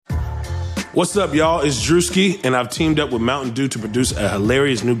What's up, y'all? It's Drewski, and I've teamed up with Mountain Dew to produce a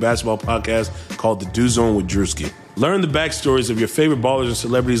hilarious new basketball podcast called The Dew Zone with Drewski. Learn the backstories of your favorite ballers and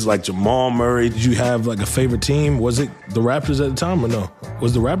celebrities like Jamal Murray. Did you have like a favorite team? Was it the Raptors at the time or no?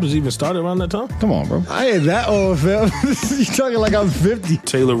 Was the Raptors even started around that time? Come on, bro. I ain't that old, Phil. You talking like I'm 50.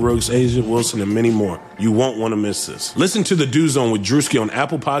 Taylor Rooks, Asia Wilson, and many more. You won't want to miss this. Listen to The Dew Zone with Drewski on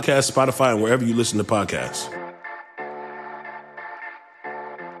Apple Podcasts, Spotify, and wherever you listen to podcasts.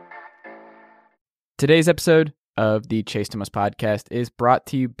 Today's episode of the Chase Thomas podcast is brought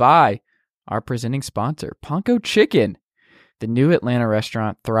to you by our presenting sponsor, Ponko Chicken. The new Atlanta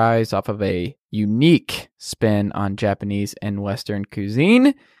restaurant thrives off of a unique spin on Japanese and Western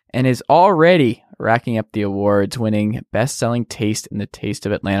cuisine and is already racking up the awards, winning Best-Selling Taste in the Taste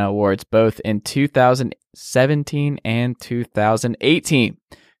of Atlanta Awards, both in 2017 and 2018.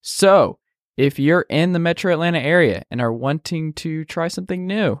 So, if you're in the Metro Atlanta area and are wanting to try something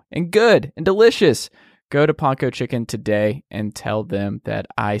new and good and delicious, go to Ponko Chicken today and tell them that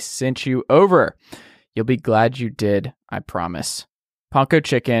I sent you over. You'll be glad you did, I promise. Ponko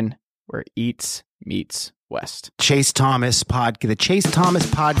Chicken, where eats meets West. The Chase Thomas podcast.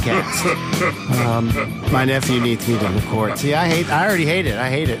 My nephew needs me to record. See, I already hate it. I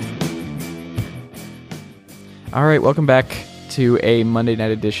hate it. All right, welcome back to a Monday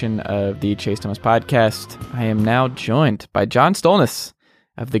night edition of the Chase Thomas podcast. I am now joined by John Stolnis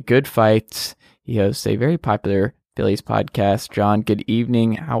of the Good Phight. He hosts a very popular Phillies podcast. John, good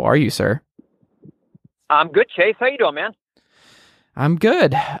evening. How are you, sir? I'm good, Chase. How you doing, man? I'm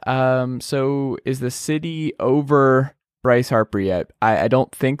good. So is the city over Bryce Harper yet? I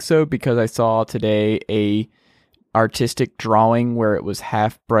don't think so, because I saw today a artistic drawing where it was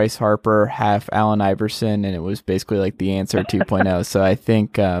half Bryce Harper, half Allen Iverson, and it was basically like the answer 2.0. So I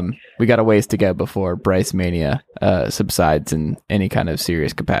think we got a ways to go before Bryce Mania subsides in any kind of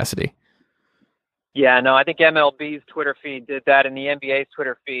serious capacity. Yeah, no, I think MLB's Twitter feed did that, and the NBA's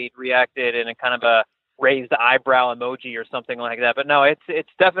Twitter feed reacted in a kind of a raised eyebrow emoji or something like that. But no, it's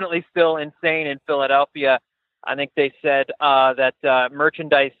definitely still insane in Philadelphia. I think they said that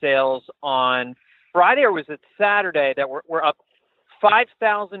merchandise sales on Friday, or was it Saturday, that we're up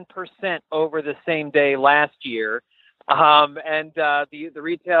 5,000% over the same day last year. And the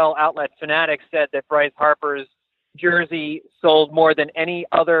retail outlet Fanatics said that Bryce Harper's jersey sold more than any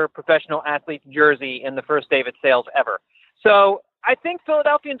other professional athlete's jersey in the first day of its sales ever. So I think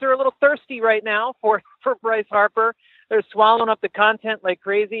Philadelphians are a little thirsty right now for Bryce Harper. They're swallowing up the content like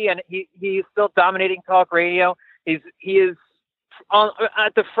crazy, and he's still dominating talk radio. He is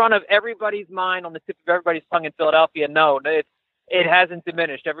at the front of everybody's mind, on the tip of everybody's tongue in Philadelphia. No, it hasn't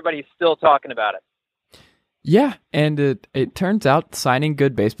diminished. Everybody's still talking about it. Yeah, and it turns out signing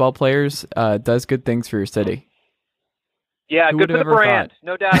good baseball players does good things for your city. Yeah, good for the brand,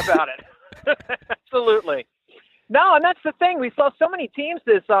 no doubt about it. Absolutely. No, and that's the thing. We saw so many teams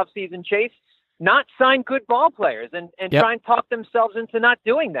this offseason, Chase, not sign good ball players and try and talk themselves into not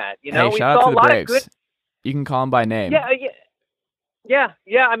doing that. You know, hey, we shout saw out to a the lot Braves. of good. You can call them by name. Yeah.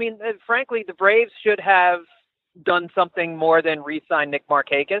 I mean, frankly, the Braves should have done something more than re-sign Nick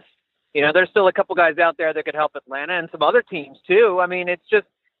Markakis. You know, there's still a couple guys out there that could help Atlanta and some other teams too. I mean, it's just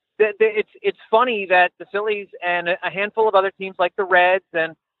it's funny that the Phillies and a handful of other teams like the Reds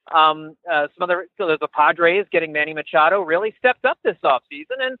and some other, so there's the Padres getting Manny Machado, really stepped up this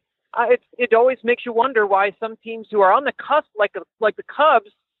offseason. And it always makes you wonder why some teams who are on the cusp, like the Cubs,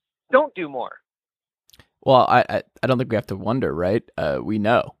 don't do more. Well, I don't think we have to wonder, right? We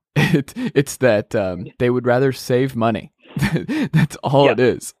know. It's that they would rather save money. That's all it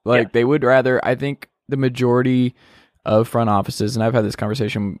is. They would rather, I think the majority of front offices, and I've had this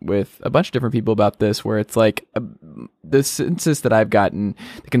conversation with a bunch of different people about this, where it's like the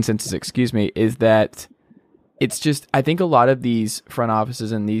consensus, is that it's just, I think a lot of these front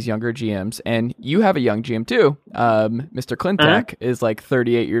offices and these younger GMs, and you have a young GM too, Mr. Klintak is like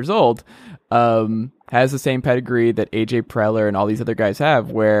 38 years old, has the same pedigree that AJ Preller and all these other guys have,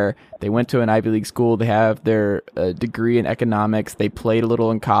 where they went to an Ivy League school, they have their degree in economics, they played a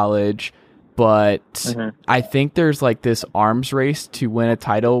little in college, but I think there's like this arms race to win a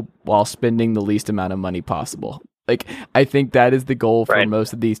title while spending the least amount of money possible. Like, I think that is the goal for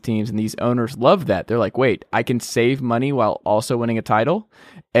most of these teams, and these owners love that. They're like, wait, I can save money while also winning a title,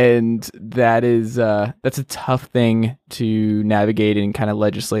 and that is that's a tough thing to navigate and kind of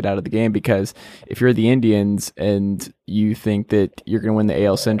legislate out of the game, because if you're the Indians and you think that you're going to win the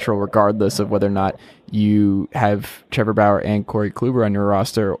AL Central regardless of whether or not you have Trevor Bauer and Corey Kluber on your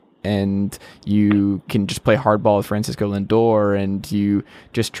roster, and you can just play hardball with Francisco Lindor, and you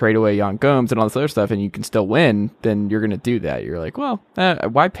just trade away Jan Gomes and all this other stuff, and you can still win, then you're going to do that. You're like, well,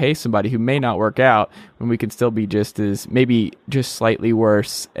 why pay somebody who may not work out when we can still be just as, maybe just slightly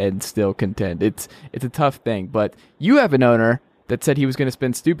worse and still contend? It's a tough thing, but you have an owner that said he was going to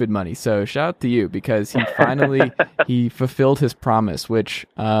spend stupid money. So shout out to you, because he finally he fulfilled his promise, which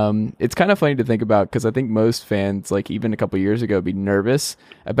it's kind of funny to think about, because I think most fans, like even a couple of years ago, would be nervous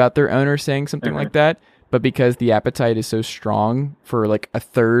about their owner saying something like that. But because the appetite is so strong for like a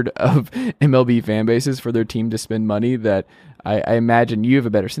third of MLB fan bases for their team to spend money, that I imagine you have a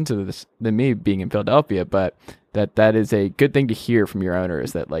better sense of this than me, being in Philadelphia. But that is a good thing to hear from your owner,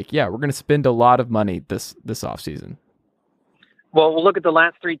 is that like, yeah, we're going to spend a lot of money this offseason. Well, we'll look at the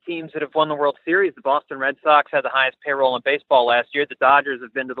last three teams that have won the World Series. The Boston Red Sox had the highest payroll in baseball last year. The Dodgers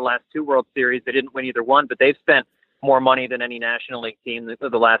have been to the last two World Series. They didn't win either one, but they've spent more money than any National League team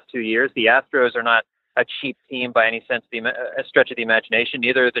the last 2 years. The Astros are not a cheap team by any sense, a stretch of the imagination.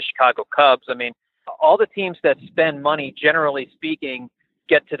 Neither are the Chicago Cubs. I mean, all the teams that spend money, generally speaking,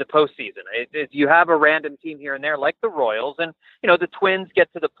 get to the postseason. You have a random team here and there, like the Royals, and the Twins get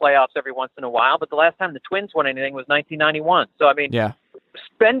to the playoffs every once in a while. But the last time the Twins won anything was 1991. So I mean,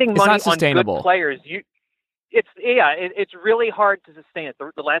 spending money on good players, it's really hard to sustain it.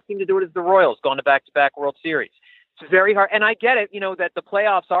 The last team to do it is the Royals, going to back-to-back World Series. It's very hard, and I get it. That the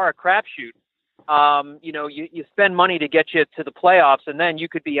playoffs are a crapshoot. You spend money to get you to the playoffs, and then you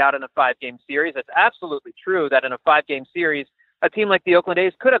could be out in a 5-game series. It's absolutely true that in a 5-game series, a team like the Oakland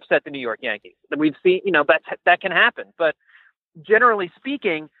A's could upset the New York Yankees. And we've seen, that can happen. But generally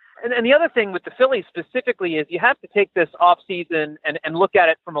speaking, and the other thing with the Phillies specifically is you have to take this offseason and look at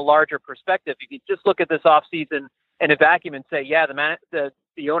it from a larger perspective. You can just look at this offseason in a vacuum and say, yeah,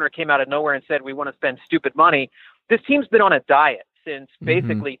 the owner came out of nowhere and said, we want to spend stupid money. This team's been on a diet since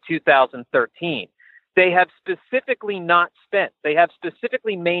basically 2013. They have specifically not spent. They have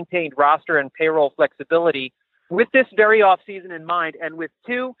specifically maintained roster and payroll flexibility with this very offseason in mind, and with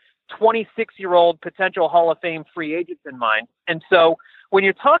two 26-year-old potential Hall of Fame free agents in mind. And so when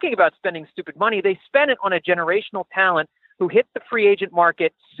you're talking about spending stupid money, they spend it on a generational talent who hit the free agent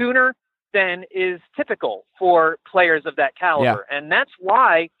market sooner than is typical for players of that caliber. Yeah. And that's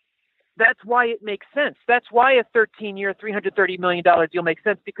why it makes sense. That's why a 13-year, $330 million deal makes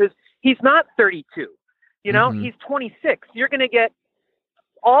sense, because he's not 32. He's 26. You're going to get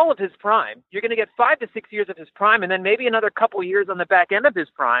all of his prime. You're going to get 5 to 6 years of his prime, and then maybe another couple years on the back end of his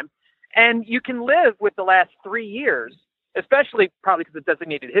prime. And you can live with the last 3 years, especially probably because the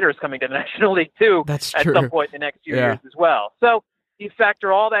designated hitter is coming to the National League too. That's at true. Some point in the next few years as well. So you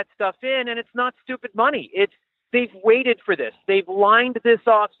factor all that stuff in, and it's not stupid money. They've waited for this. They've lined this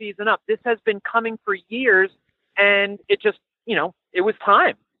off season up. This has been coming for years, and it just, it was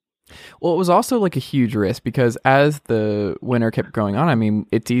time. Well, it was also like a huge risk, because as the winter kept going on, I mean,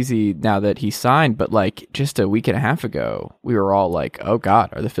 it's easy now that he signed, but like just a week and a half ago, we were all like, oh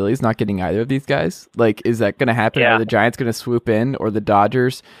God, are the Phillies not getting either of these guys? Like, is that going to happen? Yeah. Are the Giants going to swoop in, or the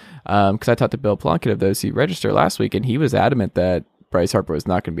Dodgers? Because I talked to Bill Plunkett of those who registered last week, and he was adamant that Bryce Harper was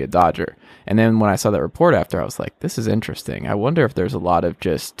not going to be a Dodger. And then when I saw that report after, I was like, this is interesting. I wonder if there's a lot of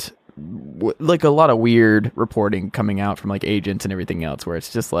just like a lot of weird reporting coming out from like agents and everything else, where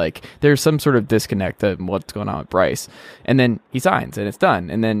it's just like there's some sort of disconnect of what's going on with Bryce. And then he signs and it's done.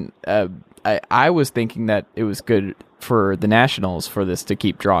 And then I was thinking that it was good for the Nationals for this to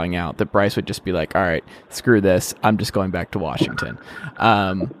keep drawing out, that Bryce would just be like, all right, screw this, I'm just going back to Washington.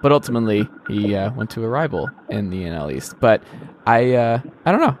 But ultimately he went to a rival in the NL East. But I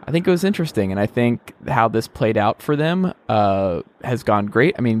don't know. I think it was interesting, and I think how this played out for them has gone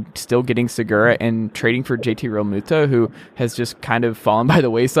great. I mean, still getting Segura and trading for JT Realmuto, who has just kind of fallen by the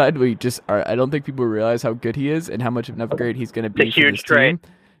wayside. I don't think people realize how good he is and how much of an upgrade he's going to be. It's a huge trade.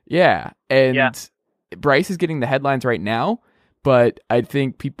 Yeah, and Bryce is getting the headlines right now, but I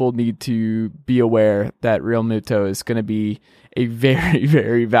think people need to be aware that Realmuto is going to be a very,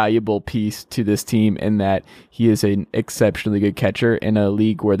 very valuable piece to this team, in that he is an exceptionally good catcher in a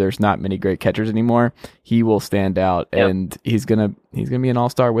league where there's not many great catchers anymore. He will stand out, and he's gonna be an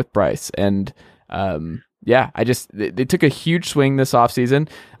all-star with Bryce. And they took a huge swing this offseason.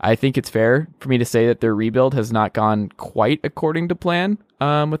 I think it's fair for me to say that their rebuild has not gone quite according to plan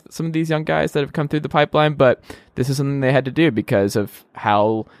with some of these young guys that have come through the pipeline, but this is something they had to do because of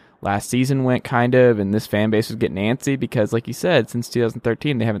how last season went, kind of, and this fan base was getting antsy because, like you said, since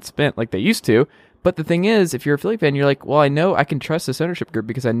 2013, they haven't spent like they used to. But the thing is, if you're a Philly fan, you're like, well, I know I can trust this ownership group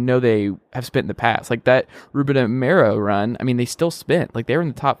because I know they have spent in the past. Like that Ruben Amaro run, I mean, they still spent. Like they were in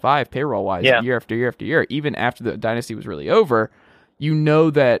the top 5 payroll-wise year after year after year. Even after the dynasty was really over, you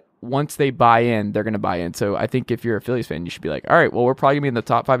know that once they buy in, they're going to buy in. So I think if you're a Phillies fan, you should be like, all right, well, we're probably going to be in the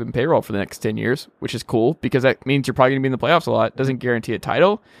top 5 in payroll for the next 10 years, which is cool because that means you're probably going to be in the playoffs a lot. It doesn't guarantee a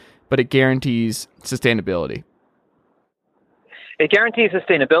title, but it guarantees sustainability. It guarantees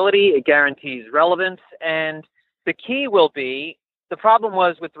sustainability. It guarantees relevance. And the key will be, the problem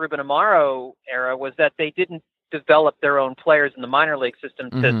was with the Ruben Amaro era was that they didn't develop their own players in the minor league system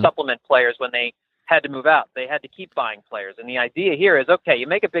to supplement players when they had to move out. They had to keep buying players. And the idea here is, okay, you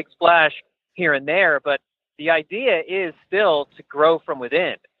make a big splash here and there, but the idea is still to grow from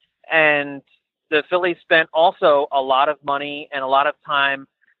within. And the Phillies spent also a lot of money and a lot of time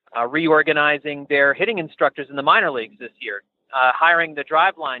reorganizing their hitting instructors in the minor leagues this year, hiring the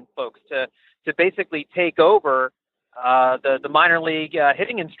driveline folks to basically take over the minor league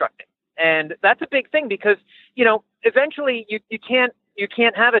hitting instructing. And that's a big thing because, eventually you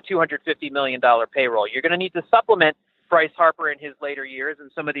can't have a $250 million payroll. You're going to need to supplement Bryce Harper in his later years and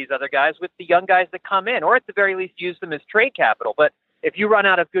some of these other guys with the young guys that come in, or at the very least use them as trade capital. But if you run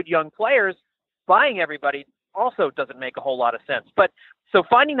out of good young players, buying everybody also doesn't make a whole lot of sense. But so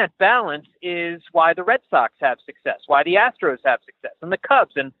finding that balance is why the Red Sox have success, why the Astros have success, and the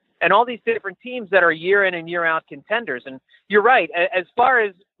Cubs, and all these different teams that are year in and year out contenders. And you're right, as far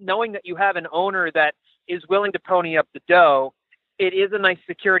as knowing that you have an owner that is willing to pony up the dough, it is a nice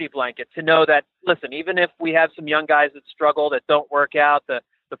security blanket to know that, listen, even if we have some young guys that struggle, that don't work out, the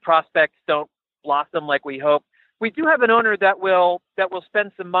prospects don't blossom like we hope, we do have an owner that will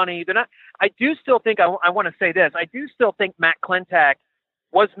spend some money. I do still think, I want to say this, I do still think Matt Klentak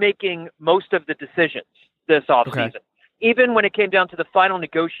was making most of the decisions this offseason. Okay. Even when it came down to the final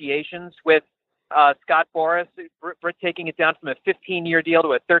negotiations with Scott Boras, Britt taking it down from a 15-year deal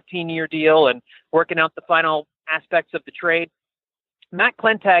to a 13-year deal and working out the final aspects of the trade, Matt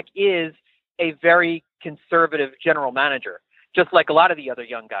Klentak is a very conservative general manager, just like a lot of the other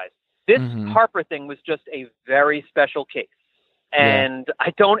young guys. This Harper thing was just a very special case. And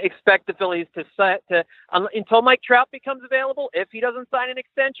I don't expect the Phillies to until Mike Trout becomes available, if he doesn't sign an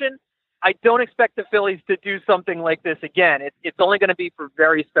extension, I don't expect the Phillies to do something like this again. It's only going to be for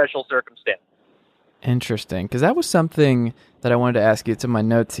very special circumstances. Interesting, because that was something that I wanted to ask you. It's in my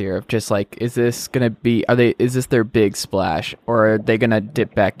notes here of just like, is this going to be? Is this their big splash, or are they going to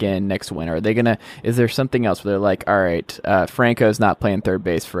dip back in next winter? Are they going to? Is there something else where they're like, all right, Franco's not playing third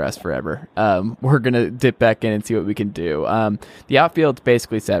base for us forever. We're going to dip back in and see what we can do. The outfield's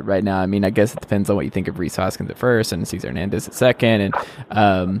basically set right now. I mean, I guess it depends on what you think of Rhys Hoskins at first and Cesar Hernandez at second,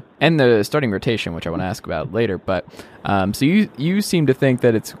 and the starting rotation, which I want to ask about later. But so you seem to think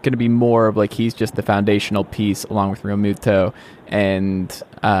that it's going to be more of like he's just the foundational piece along with Real Muto, and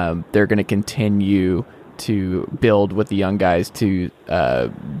they're going to continue to build with the young guys to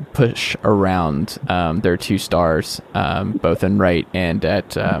push around their two stars, both in right and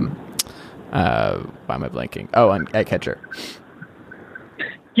at why am I blanking? At catcher.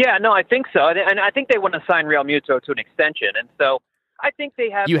 Yeah, no, I think so, and I think they want to sign Real Muto to an extension, and so I think they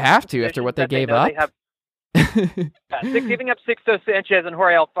have. You have to after what they gave up. Giving up Sixto Sanchez and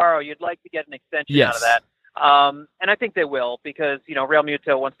Jorge Alfaro, you'd like to get an extension out of that. And I think they will because, Real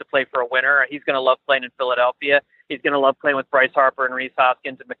Muto wants to play for a winner. He's going to love playing in Philadelphia. He's going to love playing with Bryce Harper and Rhys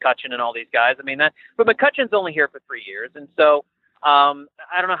Hoskins and McCutchen and all these guys. But McCutchen's only here for 3 years. And so I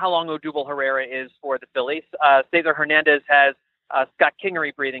don't know how long Odubel Herrera is for the Phillies. Cesar Hernandez has Scott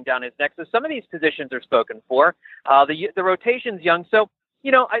Kingery breathing down his neck. So some of these positions are spoken for. The rotation's young. So,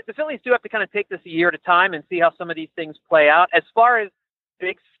 the Phillies do have to kind of take this a year at a time and see how some of these things play out. As far as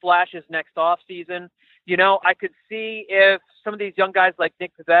big splashes next offseason, I could see if some of these young guys like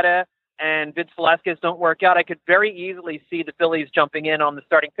Nick Pivetta and Vince Velasquez don't work out, I could very easily see the Phillies jumping in on the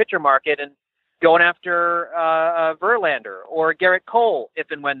starting pitcher market and going after Verlander or Garrett Cole if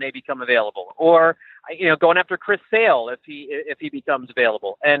and when they become available, or going after Chris Sale if he becomes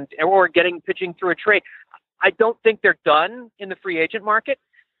available, or getting pitching through a trade. I don't think they're done in the free agent market.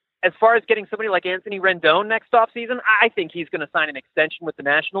 As far as getting somebody like Anthony Rendon next offseason, I think he's going to sign an extension with the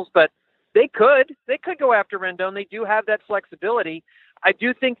Nationals, but they could go after Rendon. They do have that flexibility. I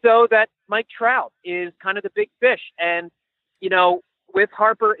do think, though, that Mike Trout is kind of the big fish. And, with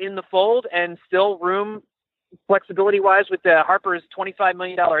Harper in the fold and still room flexibility-wise with Harper's $25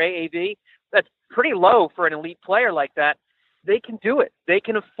 million AAV, that's pretty low for an elite player like that. They can do it. They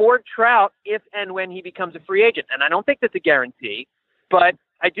can afford Trout if and when he becomes a free agent. And I don't think that's a guarantee, but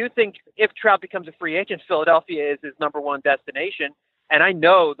I do think if Trout becomes a free agent, Philadelphia is his number one destination. And I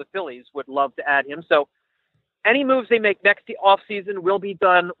know the Phillies would love to add him. So any moves they make next offseason will be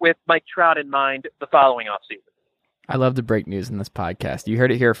done with Mike Trout in mind the following offseason. I love to break news in this podcast. You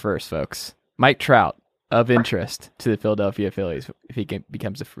heard it here first, folks. Mike Trout of interest to the Philadelphia Phillies if he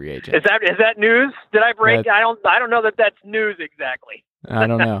becomes a free agent. Is that news? Did I break? I don't know that that's news exactly. I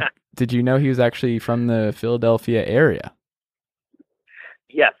don't know. Did you know he was actually from the Philadelphia area?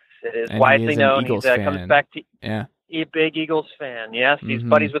 Yes, it is And widely known. Eagles He fan. comes back to a big Eagles fan. Yes, he's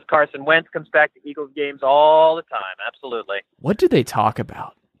buddies with Carson Wentz. Comes back to Eagles games all the time. Absolutely. What do they talk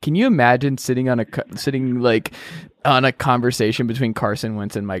about? Can you imagine sitting on a conversation between Carson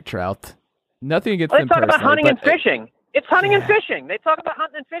Wentz and Mike Trout? Nothing against them personally. They talk about hunting and fishing. It's hunting and fishing. They talk about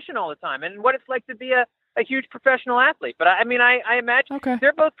hunting and fishing all the time, and what it's like to be a huge professional athlete. But I imagine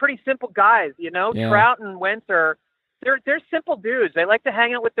they're both pretty simple guys. Trout and Wentz they're simple dudes. They like to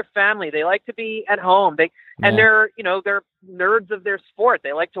hang out with their family. They like to be at home. They're nerds of their sport.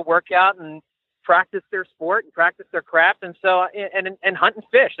 They like to work out and practice their sport and practice their craft, and so and hunt and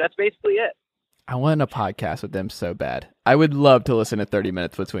fish. That's basically it. I want a podcast with them so bad. I would love to listen to 30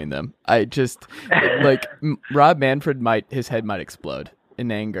 minutes between them. I just like Rob Manfred his head might explode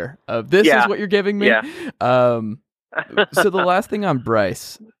in anger of this is what you're giving me. Yeah. So the last thing on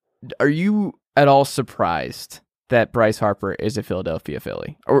Bryce, are you at all surprised that Bryce Harper is a Philadelphia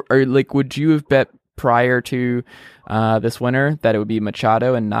Philly? Or like, would you have bet prior to this winter that it would be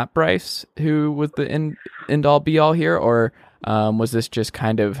Machado and not Bryce who was the end all be all here? Or was this just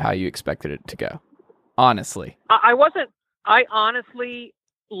kind of how you expected it to go? Honestly. I honestly,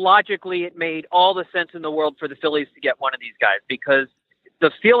 logically, it made all the sense in the world for the Phillies to get one of these guys because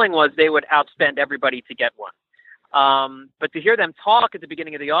the feeling was they would outspend everybody to get one. But to hear them talk at the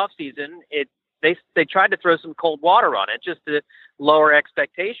beginning of the offseason, they tried to throw some cold water on it just to lower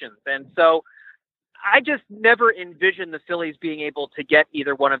expectations. And so I just never envisioned the Phillies being able to get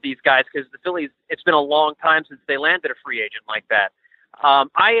either one of these guys because the Phillies, it's been a long time since they landed a free agent like that.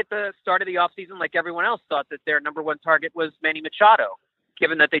 I, at the start of the offseason, like everyone else, thought that their number one target was Manny Machado,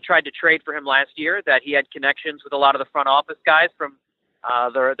 given that they tried to trade for him last year, that he had connections with a lot of the front office guys from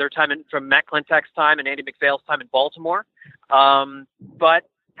their time from Matt Klentak's time and Andy McPhail's time in Baltimore. But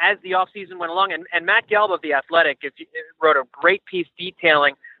as the offseason went along, and Matt Gelb of The Athletic wrote a great piece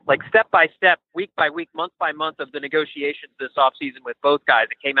detailing, like step by step, week by week, month by month of the negotiations this offseason with both guys.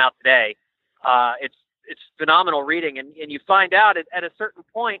 It came out today. It's phenomenal reading, and you find out at a certain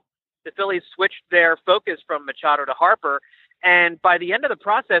point, the Phillies switched their focus from Machado to Harper, and by the end of the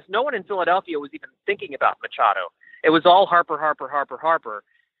process, no one in Philadelphia was even thinking about Machado. It was all Harper.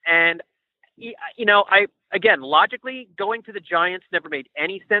 And, logically, going to the Giants never made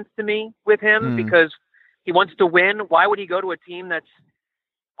any sense to me with him because he wants to win. Why would he go to a team that's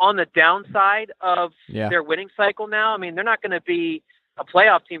on the downside of their winning cycle now? I mean, they're not going to be a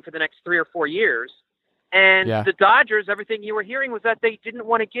playoff team for the next 3 or 4 years. And the Dodgers, everything you were hearing was that they didn't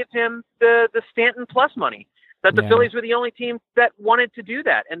want to give him the Stanton plus money, that the Phillies were the only team that wanted to do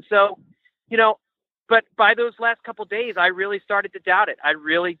that. And so, but by those last couple of days, I really started to doubt it. I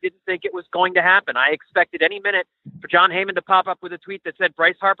really didn't think it was going to happen. I expected any minute for John Heyman to pop up with a tweet that said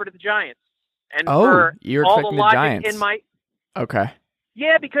Bryce Harper to the Giants. And for you're all expecting the logic the Giants. in my okay.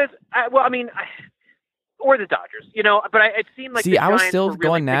 Yeah, because or the Dodgers, but it seemed like the I was Giants still were really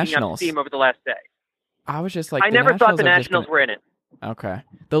going picking up Nationals. steam over the last day. I was just like, I never thought the Nationals were in it. Okay.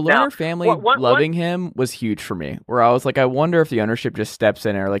 The Lerner family loving him was huge for me, where I was like, I wonder if the ownership just steps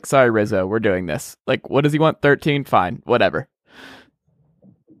in and are like, sorry, Rizzo, we're doing this. Like, what does he want? 13? Fine. Whatever.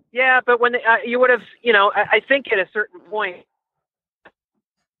 Yeah, but when you would have, I think at a certain point,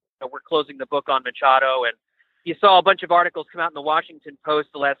 we're closing the book on Machado, and you saw a bunch of articles come out in the Washington Post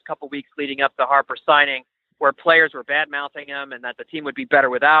the last couple of weeks leading up to Harper signing, where players were bad-mouthing him and that the team would be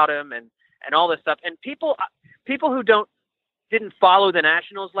better without him and all this stuff. And people who didn't follow the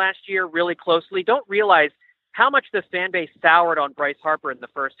Nationals last year really closely don't realize how much the fan base soured on Bryce Harper in the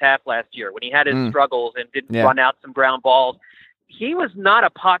first half last year when he had his struggles and didn't run out some ground balls. He was not a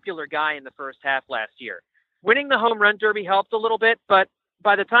popular guy in the first half last year. Winning the home run derby helped a little bit, but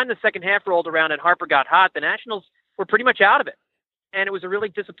by the time the second half rolled around and Harper got hot, the Nationals were pretty much out of it. And it was a really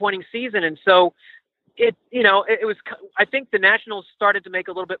disappointing season. And so it was, I think the Nationals started to make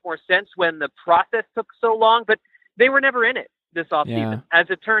a little bit more sense when the process took so long, but they were never in it this offseason. As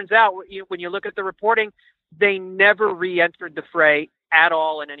it turns out, when you look at the reporting, they never re-entered the fray at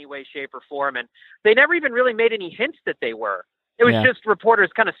all in any way, shape, or form. And they never even really made any hints that they were. It was just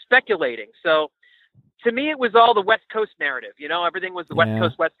reporters kind of speculating. So to me, it was all the West Coast narrative. Everything was the West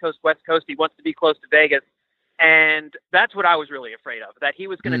Coast, West Coast, West Coast. He wants to be close to Vegas. And that's what I was really afraid of, that he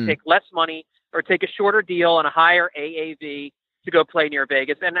was going to take less money or take a shorter deal on a higher AAV to go play near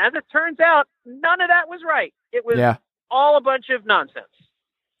Vegas. And as it turns out, none of that was right. It was all a bunch of nonsense.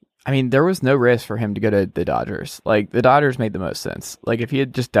 I mean, there was no risk for him to go to the Dodgers. Like, the Dodgers made the most sense. Like, if he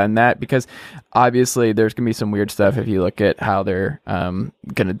had just done that, because obviously there's going to be some weird stuff if you look at how they're going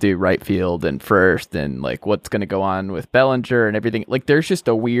to do right field and first and, like, what's going to go on with Bellinger and everything. Like, there's just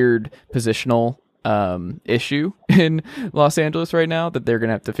a weird positional issue in Los Angeles right now that they're going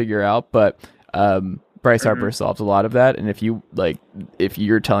to have to figure out. But Bryce Harper solves a lot of that. And if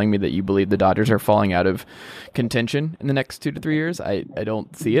you're telling me that you believe the Dodgers are falling out of contention in the next 2 to 3 years, I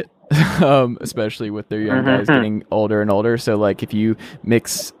don't see it, especially with their young guys getting older and older. So, like, if you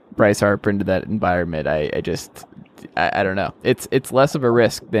mix Bryce Harper into that environment, I don't know. It's less of a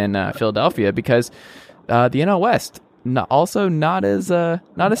risk than Philadelphia, because the NL West also not as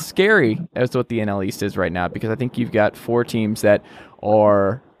scary as what the NL East is right now, because I think you've got 4 teams that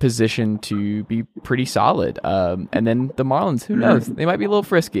are positioned to be pretty solid. And then the Marlins, who knows? They might be a little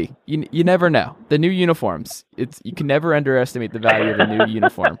frisky. You never know. The new uniforms, you can never underestimate the value of a new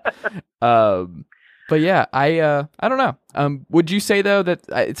uniform. But yeah, I don't know. Would you say, though, that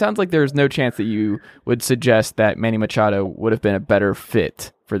it sounds like there's no chance that you would suggest that Manny Machado would have been a better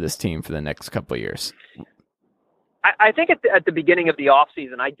fit for this team for the next couple of years? I think at the beginning of the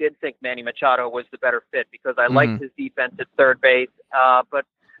offseason, I did think Manny Machado was the better fit, because I liked his defense at third base. But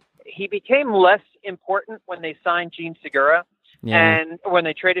he became less important when they signed Gene Segura and when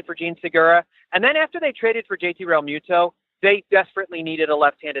they traded for Gene Segura. And then after they traded for JT Realmuto, they desperately needed a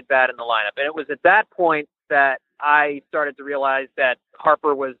left-handed bat in the lineup. And it was at that point that I started to realize that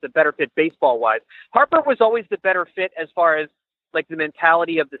Harper was the better fit baseball-wise. Harper was always the better fit as far as, like, the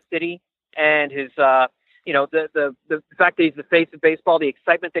mentality of the city and his, the fact that he's the face of baseball, the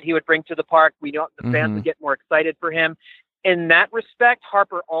excitement that he would bring to the park. We know the fans would get more excited for him. In that respect,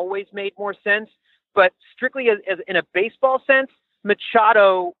 Harper always made more sense. But strictly as in a baseball sense,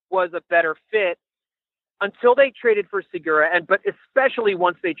 Machado was a better fit until they traded for Segura. But especially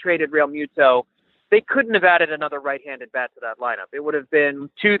once they traded Realmuto, they couldn't have added another right-handed bat to that lineup. It would have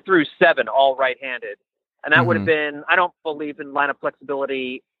been 2 through 7, all right-handed. And that would have been, I don't believe in lineup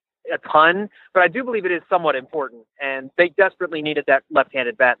flexibility a ton, but I do believe it is somewhat important. And they desperately needed that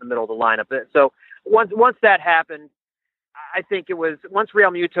left-handed bat in the middle of the lineup. So once that happened, I think it was, once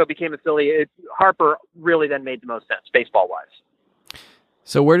Realmuto became a Philly, Harper really then made the most sense, baseball-wise.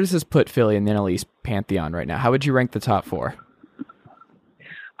 So where does this put Philly in the NL East pantheon right now? How would you rank the top 4?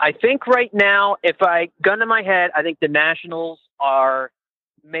 I think right now, if I gun to my head, I think the Nationals are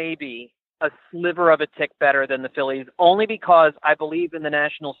maybe a sliver of a tick better than the Phillies, only because I believe in the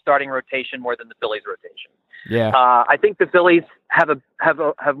Nationals starting rotation more than the Phillies rotation. Yeah. I think the Phillies have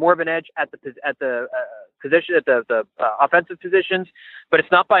more of an edge at the position, at the offensive positions, but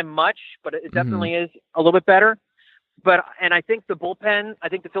it's not by much, but it definitely is a little bit better. And I think the bullpen, I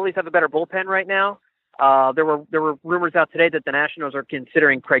think the Phillies have a better bullpen right now. There were rumors out today that the Nationals are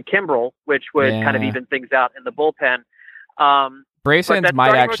considering Craig Kimbrell, which would kind of even things out in the bullpen. Braves fans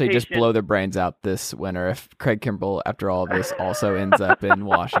might actually just blow their brains out this winter if Craig Kimbrell, after all of this, also ends up in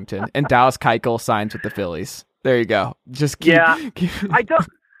Washington and Dallas Keuchel signs with the Phillies. There you go. Just keep. I don't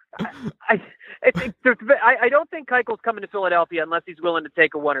think Keuchel's coming to Philadelphia unless he's willing to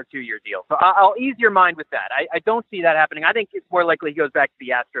take a 1 or 2 year deal. So I'll ease your mind with that. I don't see that happening. I think it's more likely he goes back to the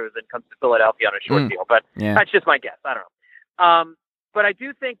Astros and comes to Philadelphia on a short deal. But that's just my guess. I don't know. But I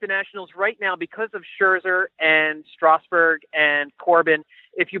do think the Nationals right now, because of Scherzer and Strasburg and Corbin,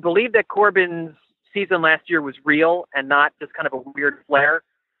 if you believe that Corbin's season last year was real and not just kind of a weird flare,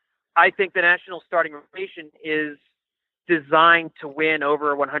 I think the Nationals starting rotation is designed to win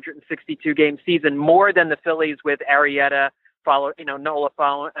over a 162 game season, more than the Phillies with Arrieta, Nola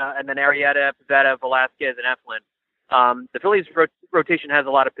and then Arrieta, Pivetta, Velasquez, and Eflin. The Phillies rotation has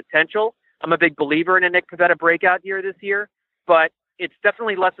a lot of potential. I'm a big believer in a Nick Pivetta breakout year this year, but it's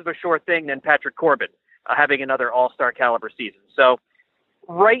definitely less of a sure thing than Patrick Corbin having another all-star caliber season. So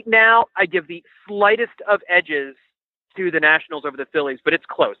right now, I give the slightest of edges to the Nationals over the Phillies, but it's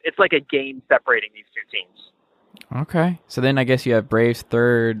close. It's like a game separating these two teams. Okay. So then I guess you have Braves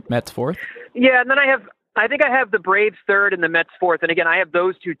 3rd, Mets 4th? Yeah, and then I think I have the Braves 3rd and the Mets 4th. And again, I have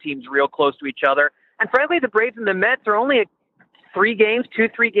those two teams real close to each other. And frankly, the Braves and the Mets are only 3 games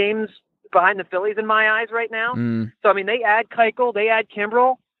behind the Phillies in my eyes right now. So I mean, they add Keuchel, they add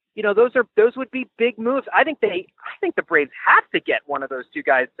Kimbrell. Those would be big moves. I think the Braves have to get one of those two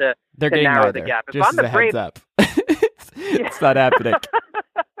guys to narrow the gap. If I'm the Braves, heads up. It's not happening.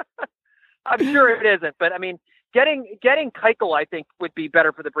 I'm sure it isn't, but I mean, getting Keuchel, I think, would be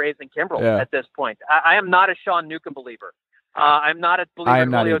better for the Braves than Kimbrell at this point. I am not a Sean Newcomb believer. I'm not a believer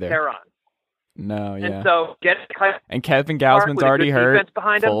in Julio Teheran. No, yeah. And so and Kevin Gausman's already hurt.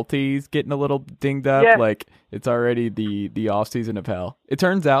 Behind him. Fulty's getting a little dinged up. Yeah. Like, it's already the off season of hell. It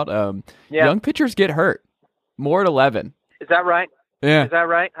turns out Yeah. young pitchers get hurt. More at 11. Is that right? Yeah. Is that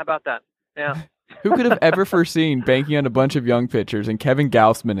right? How about that? Yeah. Who could have ever foreseen banking on a bunch of young pitchers, and Kevin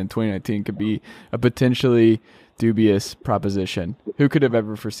Gausman in 2019 could be a potentially dubious proposition? Who could have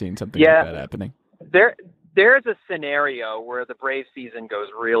ever foreseen something like that happening? There's a scenario where the Braves season goes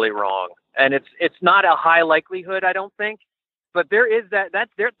really wrong, and it's not a high likelihood, I don't think, but there is that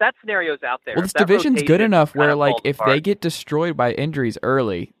scenario's out there. Well, this division's good enough where, like, if they get destroyed by injuries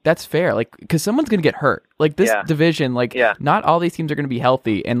early, that's fair. Like, because someone's going to get hurt. Like, this division, like, not all these teams are going to be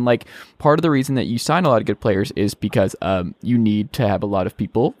healthy. And, like, part of the reason that you sign a lot of good players is because you need to have a lot of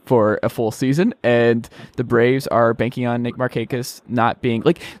people for a full season. And the Braves are banking on Nick Markakis not being,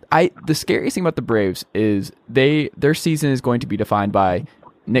 like, the scariest thing about the Braves is their season is going to be defined by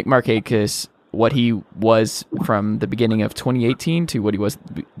Nick Markakis, what he was from the beginning of 2018 to what he was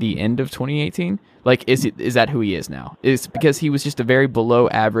the end of 2018. Like, is that who he is now? Is because he was just a very below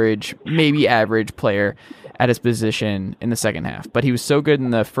average, maybe average player at his position in the second half. But he was so good in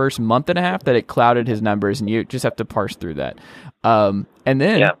the first month and a half that it clouded his numbers, and you just have to parse through that. And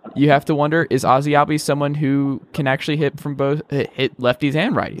then you have to wonder, is Ozzie Albies someone who can actually hit lefties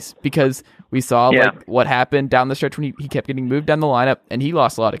and righties? Because we saw like what happened down the stretch when he kept getting moved down the lineup, and he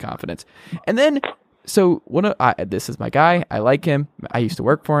lost a lot of confidence. And then, so this is my guy. I like him. I used to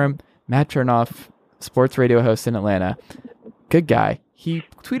work for him. Matt Chernoff, sports radio host in Atlanta. Good guy. He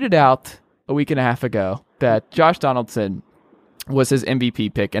tweeted out a week and a half ago that Josh Donaldson was his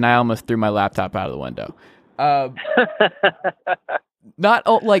MVP pick, and I almost threw my laptop out of the window.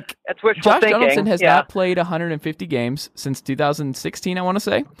 Not like Josh Donaldson has not played 150 games since 2016, I want to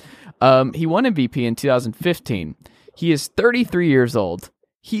say. He won MVP in 2015. He is 33 years old.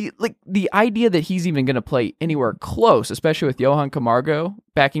 The idea that he's even going to play anywhere close, especially with Johan Camargo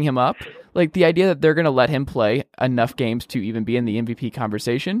backing him up, like the idea that they're going to let him play enough games to even be in the MVP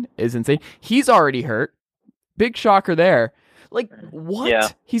conversation is insane. He's already hurt. Big shocker there. Like, what? Yeah.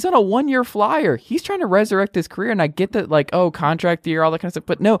 He's on a 1-year flyer. He's trying to resurrect his career, and I get that, like, contract year, all that kind of stuff,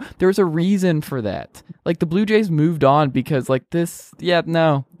 but no, there's a reason for that. Like, the Blue Jays moved on because, like, this isn't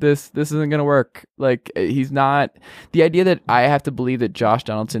going to work. Like, he's not... The idea that I have to believe that Josh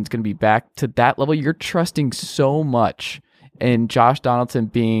Donaldson's going to be back to that level, you're trusting so much in Josh Donaldson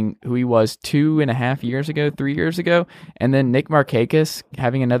being who he was 2.5 years ago, 3 years ago, and then Nick Markakis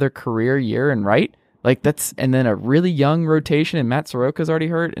having another career year and right. Like, and then a really young rotation, and Matt Soroka's already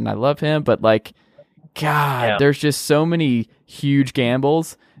hurt, and I love him, but, like, God, there's just so many huge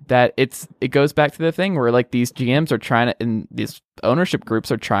gambles that it goes back to the thing where, like, these GMs are trying to, and these ownership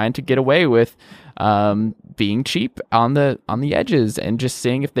groups are trying to get away with being cheap on the edges and just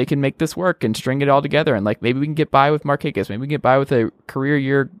seeing if they can make this work and string it all together, and, like, maybe we can get by with Markakis, maybe we can get by with a career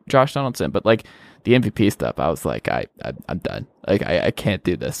year Josh Donaldson, but, like, the MVP stuff, I was like, I'm done. Like, I can't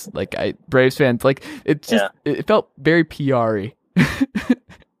do this. Like, Braves fans, like, it just it felt very PR-y.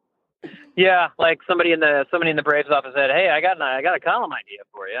 Yeah, like somebody in the Braves office said, "Hey, I got a column idea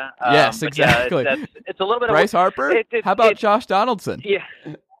for you." Yes, exactly. It's a little bit Bryce Harper. How about Josh Donaldson? Yeah,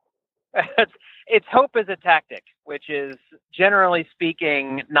 it's hope is a tactic, which is generally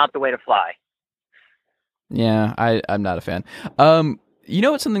speaking not the way to fly. Yeah, I'm not a fan. You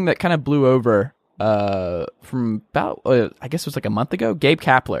know, it's something that kind of blew over. From about, I guess it was like a month ago, Gabe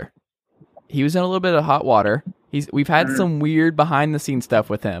Kapler. He was in a little bit of hot water. We've had some weird behind the scenes stuff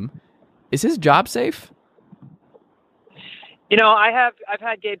with him. Is his job safe? You know, I've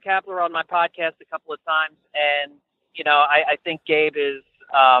had Gabe Kapler on my podcast a couple of times, and you know, I think Gabe is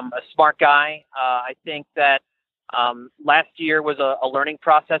a smart guy. I think that last year was a learning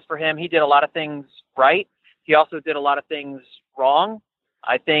process for him. He did a lot of things right. He also did a lot of things wrong.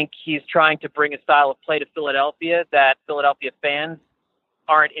 I think he's trying to bring a style of play to Philadelphia that Philadelphia fans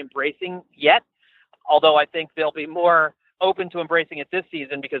aren't embracing yet, although I think they'll be more open to embracing it this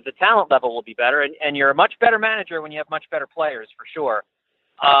season because the talent level will be better, and you're a much better manager when you have much better players, for sure.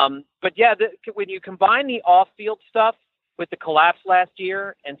 But yeah, when you combine the off-field stuff with the collapse last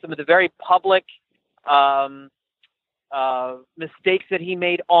year and some of the very public mistakes that he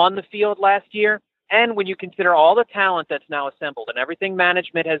made on the field last year, and when you consider all the talent that's now assembled and everything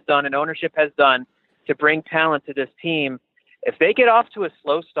management has done and ownership has done to bring talent to this team, if they get off to a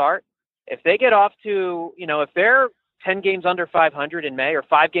slow start, if they get off to, you know, if they're 10 games under 500 in May or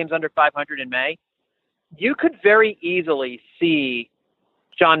 5 games under 500 in May, you could very easily see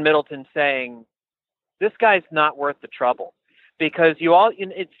John Middleton saying, this guy's not worth the trouble. Because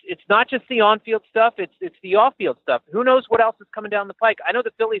it's not just the on-field stuff, it's the off-field stuff. Who knows what else is coming down the pike? I know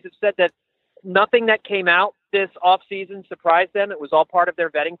the Phillies have said that nothing that came out this offseason surprised them. It was all part of their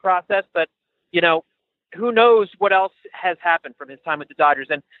vetting process. But, who knows what else has happened from his time with the Dodgers.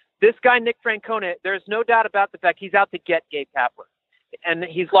 And this guy, Nick Francona, there's no doubt about the fact he's out to get Gabe Kapler. And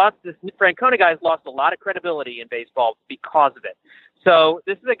this Francona guy has lost a lot of credibility in baseball because of it. So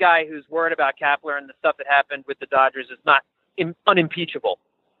this is a guy who's worried about Kapler, and the stuff that happened with the Dodgers is not unimpeachable.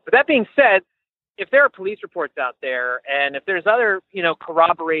 But that being said, if there are police reports out there, and if there's other,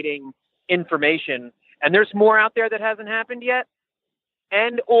 corroborating information, and there's more out there that hasn't happened yet,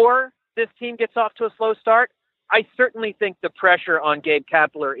 or this team gets off to a slow start, I certainly think the pressure on Gabe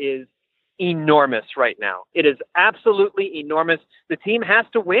Kapler is enormous right now. It is absolutely enormous. The team has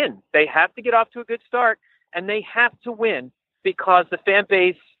to win. They have to get off to a good start, and they have to win because the fan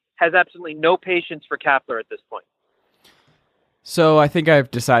base has absolutely no patience for Kapler at this point. So I think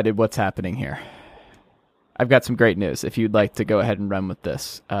I've decided what's happening here. I've got some great news if you'd like to go ahead and run with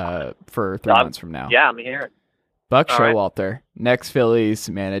this for 3 months from now. Yeah, I'm here. Buck Showalter, next Phillies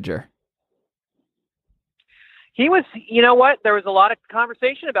manager. He was, you know what? There was a lot of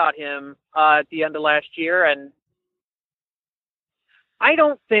conversation about him at the end of last year, and I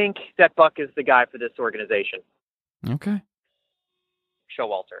don't think that Buck is the guy for this organization. Okay.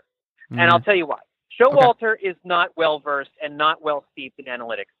 Showalter. And I'll tell you why. Showalter is not well-versed and not well-steeped in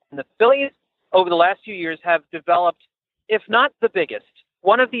analytics. And the Phillies, over the last few years, have developed, if not the biggest,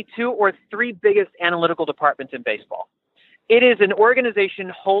 one of the 2 or 3 biggest analytical departments in baseball. It is an organization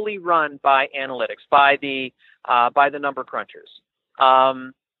wholly run by analytics, by the number crunchers.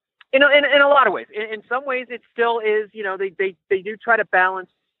 In a lot of ways. In some ways, it still is. They do try to balance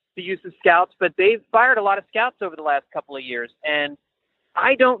the use of scouts, but they've fired a lot of scouts over the last couple of years, and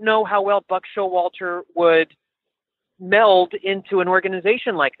I don't know how well Buck Showalter would meld into an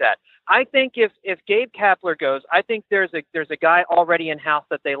organization like that. I think if Gabe Kapler goes, I think there's a guy already in house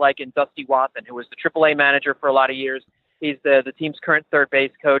that they like in Dusty Watson, who was the AAA manager for a lot of years. He's the team's current third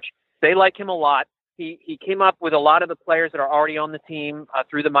base coach. They like him a lot. He came up with a lot of the players that are already on the team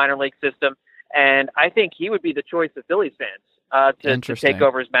through the minor league system, and I think he would be the choice of Phillies fans to take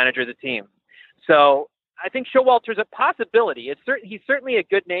over as manager of the team. So I think Showalter's a possibility. He's certainly a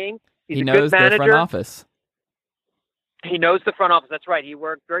good name. He knows the front office. He knows the front office. That's right. He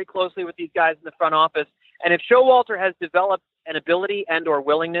worked very closely with these guys in the front office. And if Showalter has developed an ability and or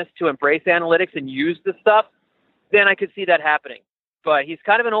willingness to embrace analytics and use the stuff, then I could see that happening. But he's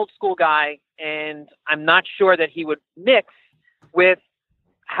kind of an old school guy, and I'm not sure that he would mix with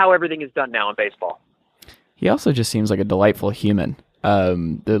how everything is done now in baseball. He also just seems like a delightful human.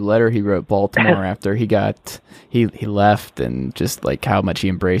 The letter he wrote Baltimore after he left, and just like how much he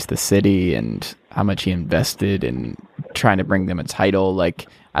embraced the city and how much he invested in trying to bring them a title. Like,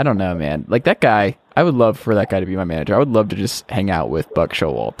 I don't know, man. Like, that guy, I would love for that guy to be my manager. I would love to just hang out with Buck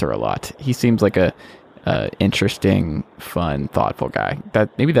Showalter a lot. He seems like a interesting, fun, thoughtful guy.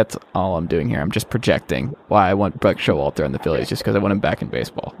 Maybe that's all I'm doing here. I'm just projecting why I want Buck Showalter on the Phillies, just because I want him back in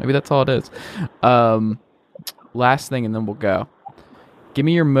baseball. Maybe that's all it is. Last thing, and then we'll go. Give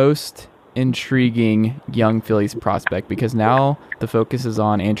me your most intriguing young Phillies prospect, because now the focus is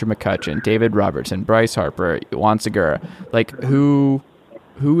on Andrew McCutchen, David Robertson, Bryce Harper, Juan Segura. Like, who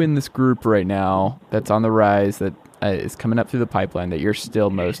in this group right now that's on the rise, that is coming up through the pipeline, that you're still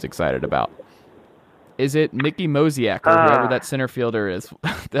most excited about? Is it Mickey Mosiak or whoever that center fielder is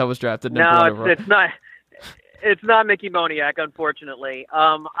that was drafted? No, it's not. It's not Mickey Moniak, unfortunately.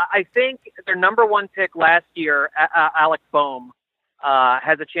 I think their number 1 pick last year, Alec Boehm,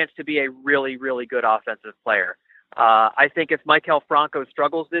 has a chance to be a really, really good offensive player. I think if Maikel Franco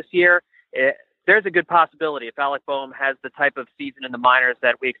struggles this year, there's a good possibility if Alec Boehm has the type of season in the minors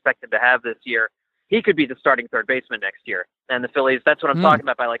that we expect him to have this year, he could be the starting third baseman next year. And the Phillies, that's what I'm talking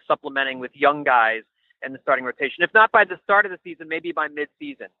about, by like supplementing with young guys in the starting rotation. If not by the start of the season, maybe by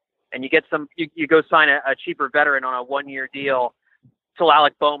mid-season. And you get you go sign a cheaper veteran on a 1-year deal till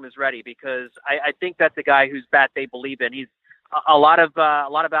Alec Boehm is ready, because I think that's a guy whose bat they believe in. He's a lot of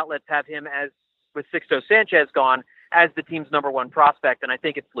outlets have him, as with Sixto Sanchez gone, as the team's number 1 prospect, and I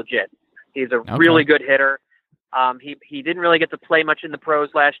think it's legit. He's a really good hitter. He didn't really get to play much in the pros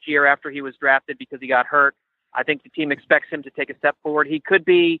last year after he was drafted because he got hurt. I think the team expects him to take a step forward. He could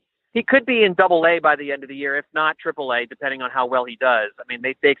be in Double-A by the end of the year, if not Triple-A, depending on how well he does. I mean,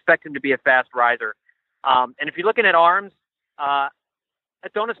 they expect him to be a fast riser. And if you're looking at arms,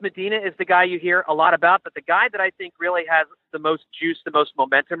 Adonis Medina is the guy you hear a lot about, but the guy that I think really has the most juice, the most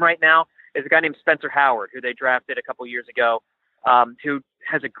momentum right now is a guy named Spencer Howard, who they drafted a couple years ago, who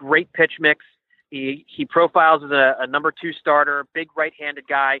has a great pitch mix. He profiles as a number 2 starter, big right-handed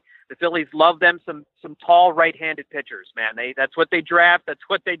guy. The Phillies love them some tall right-handed pitchers, man. That's what they draft. That's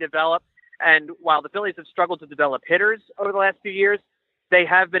what they develop. And while the Phillies have struggled to develop hitters over the last few years, they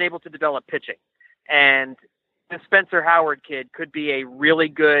have been able to develop pitching. And the Spencer Howard kid could be a really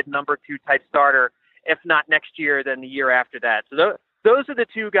good number 2 type starter, if not next year, then the year after that. So those are the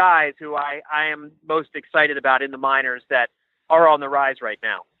 2 guys who I am most excited about in the minors that are on the rise right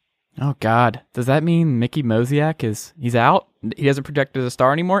now. Oh, God. Does that mean Mickey Mosiak he's out? He doesn't project as a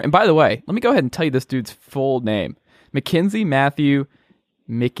star anymore? And by the way, let me go ahead and tell you this dude's full name. Mackenzie Matthew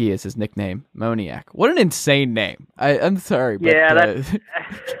Mickey is his nickname. Moniak. What an insane name. I'm sorry. But,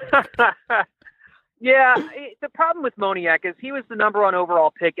 yeah, the problem with Moniak is he was the number 1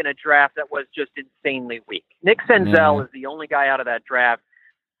 overall pick in a draft that was just insanely weak. Nick Senzel is the only guy out of that draft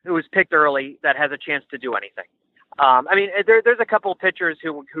who was picked early that has a chance to do anything. I mean, there's a couple of pitchers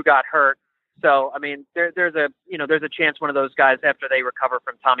who got hurt. So, I mean, there's a chance one of those guys after they recover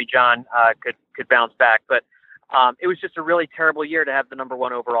from Tommy John could bounce back. But it was just a really terrible year to have the number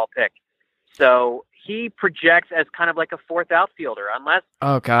 1 overall pick. So he projects as kind of like a 4th outfielder,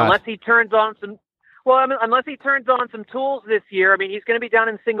 unless he turns on some. Well, I mean, unless he turns on some tools this year. I mean, he's going to be down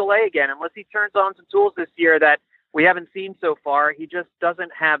in Single A again. Unless he turns on some tools this year that we haven't seen so far, he just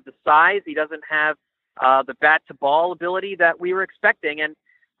doesn't have the size. He doesn't have the bat to ball ability that we were expecting. And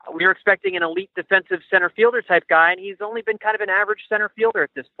we were expecting an elite defensive center fielder type guy, and he's only been kind of an average center fielder at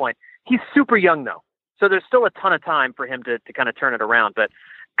this point. He's super young, though. So there's still a ton of time for him to kind of turn it around. But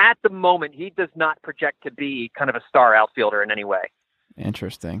at the moment, he does not project to be kind of a star outfielder in any way.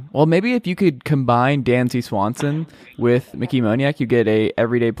 Interesting. Well, maybe if you could combine Dansby Swanson with Mickey Moniak, you get a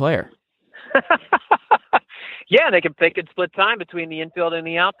everyday player. Yeah, they could split time between the infield and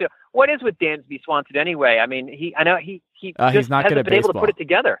the outfield. What is with Dansby Swanson anyway? I mean, I know he just he's not hasn't been able to put it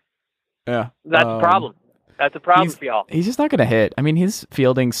together. Yeah, that's a problem. That's a problem for y'all. He's just not going to hit. I mean, his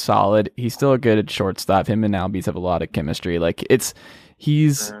fielding's solid. He's still good at shortstop. Him and Albies have a lot of chemistry. Like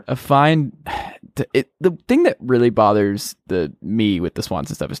he's a fine. The thing that really bothers me with the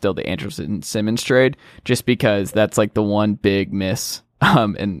Swanson stuff is still the Anderson Simmons trade, just because that's like the one big miss.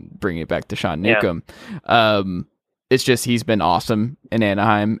 And bringing it back to Sean Newcomb. Yeah. It's just he's been awesome in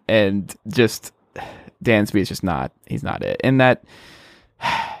Anaheim, and just Dansby is just not. He's not it, and that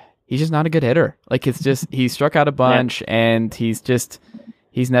he's just not a good hitter. Like it's just he struck out a bunch, and he's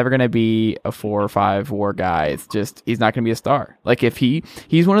never going to be a 4 or 5 WAR guy. It's just he's not going to be a star. Like if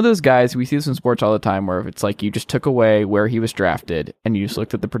he's one of those guys, we see this in sports all the time, where if it's like you just took away where he was drafted and you just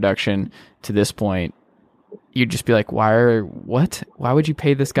looked at the production to this point, you'd just be like, why would you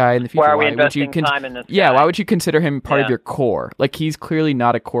pay this guy in the future? Why are we investing time in this guy? Yeah, why would you consider him part of your core? Like he's clearly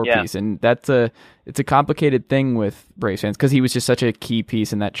not a core piece, and it's a complicated thing with Braves fans because he was just such a key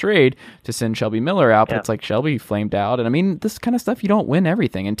piece in that trade to send Shelby Miller out. But it's like Shelby flamed out, and I mean this kind of stuff you don't win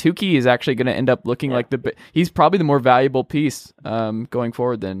everything. And Tukey is actually going to end up looking like he's probably the more valuable piece going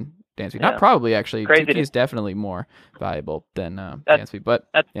forward than Dansby. Not probably actually. Tukey is definitely more valuable than Dansby, but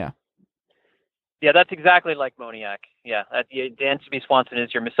yeah. Yeah, that's exactly like Moniak. Yeah, Dansby Swanson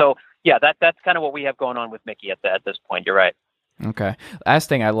is your... So, yeah, that's kind of what we have going on with Mickey at this point. You're right. Okay. Last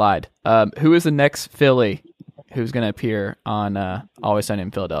thing, I lied. Who is the next Philly who's going to appear on Always Sunny in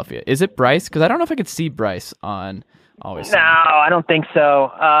Philadelphia? Is it Bryce? Because I don't know if I could see Bryce on Always Sunny. No, I don't think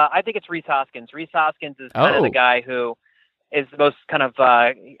so. I think it's Rhys Hoskins. Rhys Hoskins is kind of the guy who is the most kind of...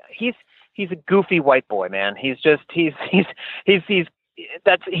 he's a goofy white boy, man. He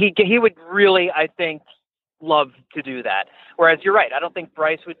would really, I think, love to do that. Whereas you're right, I don't think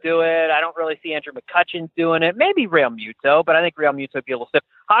Bryce would do it. I don't really see Andrew McCutcheon doing it. Maybe Real Muto, but I think Real Muto would be a little stiff.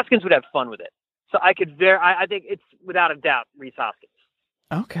 Hoskins would have fun with it. So I think it's without a doubt Rhys Hoskins.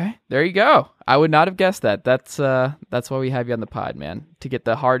 Okay, there you go. I would not have guessed that. That's why we have you on the pod, man, to get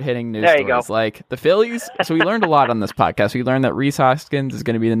the hard-hitting news stories like the Phillies. So we learned a lot on this podcast. We learned that Rhys Hoskins is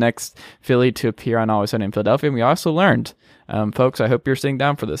going to be the next Philly to appear on Always Sunny in Philadelphia. And we also learned, folks, I hope you're sitting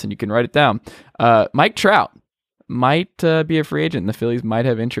down for this and you can write it down. Mike Trout might be a free agent, and the Phillies might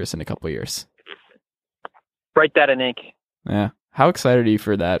have interest in a couple of years. Write that in ink. Yeah. How excited are you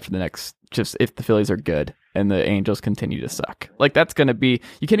for that for the next, just if the Phillies are good and the Angels continue to suck? Like, that's going to be,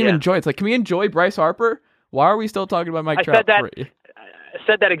 you can't even enjoy it. It's like, can we enjoy Bryce Harper? Why are we still talking about Mike Trout? I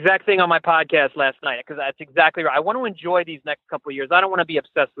said that exact thing on my podcast last night, because that's exactly right. I want to enjoy these next couple of years. I don't want to be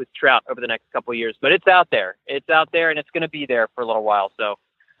obsessed with Trout over the next couple of years, but it's out there. It's out there, and it's going to be there for a little while. So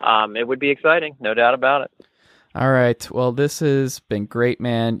it would be exciting, no doubt about it. All right. Well, this has been great,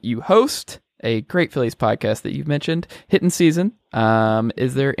 man. You host a great Phillies podcast that you've mentioned, Hittin' Season.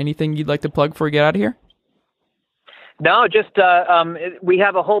 Is there anything you'd like to plug before we get out of here? No, just we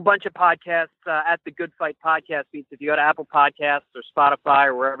have a whole bunch of podcasts at the Good Phight podcast feeds. If you go to Apple Podcasts or Spotify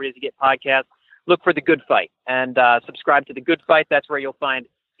or wherever it is you get podcasts, look for the Good Phight and subscribe to the Good Phight. That's where you'll find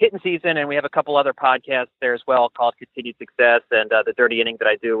hitting season, and we have a couple other podcasts there as well called Continued Success and The Dirty Inning that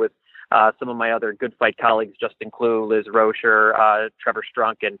I do with some of my other good Phight colleagues, Justin Clue, Liz Rocher, Trevor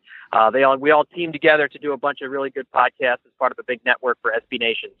Strunk, and we all team together to do a bunch of really good podcasts as part of a big network for SB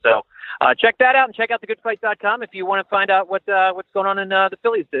Nation. So check that out, and check out thegoodfight.com if you want to find out what's going on in the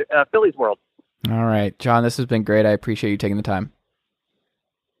Phillies world. All right, John, this has been great. I appreciate you taking the time.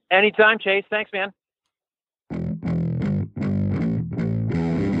 Anytime, Chase. Thanks, man.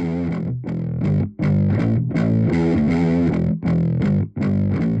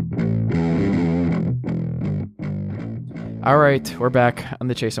 All right, we're back on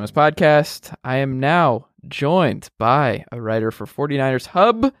the Chase Thomas podcast. I am now joined by a writer for 49ers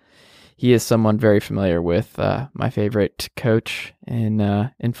Hub. He is someone very familiar with my favorite coach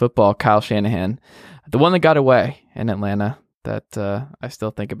in football, Kyle Shanahan, the one that got away in Atlanta that I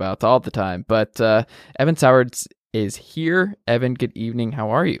still think about all the time. But Evan Sowards is here. Evan, good evening. How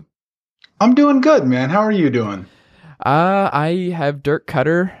are you? I'm doing good, man. How are you doing? I have Dirk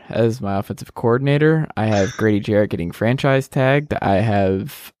Cutter as my offensive coordinator. I have Grady Jarrett getting franchise tagged. I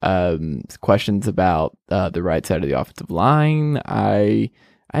have questions about the right side of the offensive line. I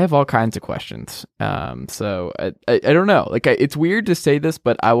have all kinds of questions. So I don't know. Like it's weird to say this,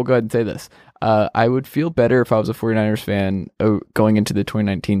 but I will go ahead and say this. I would feel better if I was a 49ers fan going into the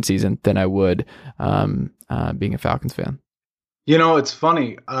 2019 season than I would being a Falcons fan. You know, it's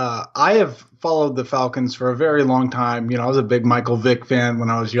funny. I have followed the Falcons for a very long time. You know, I was a big Michael Vick fan when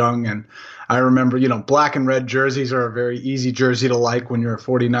I was young, and I remember, black and red jerseys are a very easy jersey to like when you're a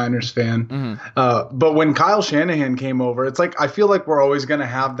 49ers fan. Mm-hmm. But when Kyle Shanahan came over, it's like I feel like we're always going to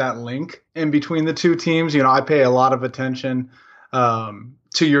have that link in between the two teams. You know, I pay a lot of attention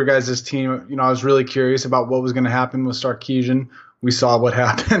to your guys' team. You know, I was really curious about what was going to happen with Sarkisian. We saw what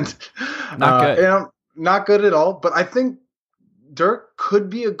happened. Not good. Not good at all. But I think Dirk could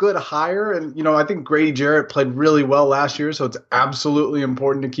be a good hire. And, I think Grady Jarrett played really well last year, so it's absolutely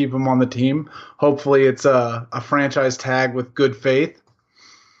important to keep him on the team. Hopefully it's a franchise tag with good faith.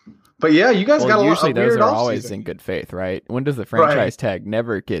 But, yeah, you guys got a lot of weird usually those are always offseason. In good faith, right? When does the franchise tag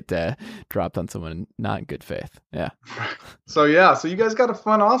never get dropped on someone not in good faith? Yeah. So you guys got a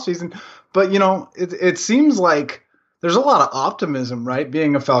fun offseason. But, it seems like there's a lot of optimism, right,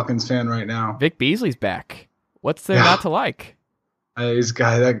 being a Falcons fan right now. Vic Beasley's back. What's there not to like?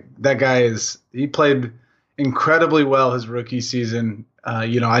 That guy he played incredibly well his rookie season.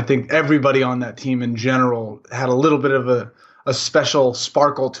 I think everybody on that team in general had a little bit of a special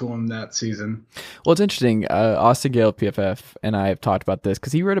sparkle to him that season. Well, it's interesting. Austin Gale, PFF, and I have talked about this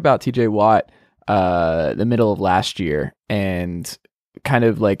because he wrote about TJ Watt the middle of last year and kind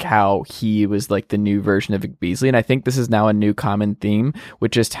of like how he was like the new version of Vic Beasley. And I think this is now a new common theme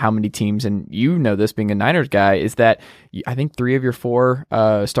with just how many teams, and this being a Niners guy, is that I think 3 of your 4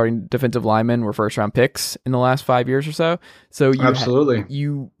 starting defensive linemen were first round picks in the last 5 years or so. So absolutely,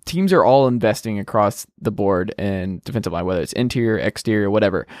 teams are all investing across the board in defensive line, whether it's interior, exterior,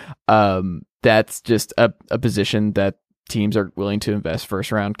 whatever. That's just a position that teams are willing to invest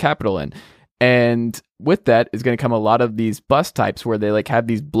first round capital in. And with that is going to come a lot of these bust types where they like have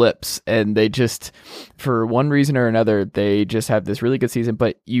these blips and they just, for one reason or another, they just have this really good season.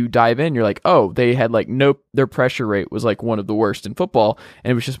 But you dive in, you're like, oh, they had like their pressure rate was like one of the worst in football. And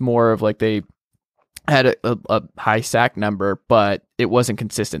it was just more of like they had a high sack number, but it wasn't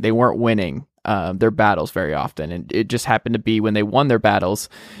consistent. They weren't winning their battles very often. And it just happened to be when they won their battles,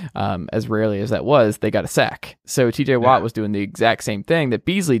 as rarely as that was, they got a sack. So TJ Watt was doing the exact same thing that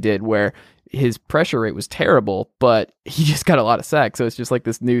Beasley did, where his pressure rate was terrible, but he just got a lot of sacks. So it's just like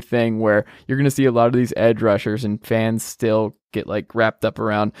this new thing where you're going to see a lot of these edge rushers, and fans still get like wrapped up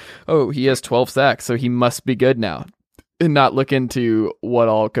around, oh, he has 12 sacks, so he must be good now, and not look into what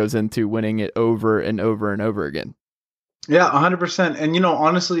all goes into winning it over and over and over again. Yeah, 100%. And,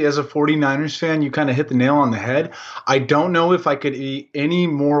 honestly, as a 49ers fan, you kind of hit the nail on the head. I don't know if I could be any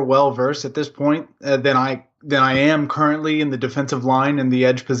more well-versed at this point than I am currently in the defensive line and the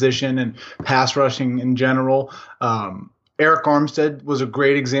edge position and pass rushing in general. Eric Armstead was a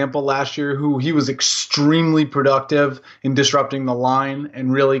great example last year, he was extremely productive in disrupting the line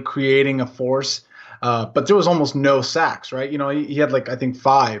and really creating a force. But there was almost no sacks, right? He had I think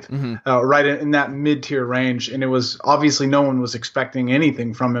 5 right in that mid-tier range. And it was obviously no one was expecting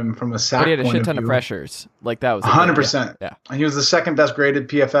anything from him from a sack point of view. But he had a shit ton of pressures. Like that was 100%. Yeah. And he was the second best graded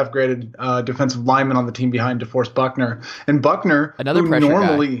PFF graded defensive lineman on the team behind DeForest Buckner. And Buckner, another pressure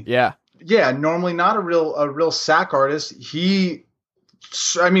normally, guy. Normally not a real sack artist.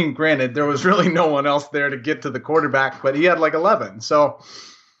 Granted, there was really no one else there to get to the quarterback, but he had 11. So,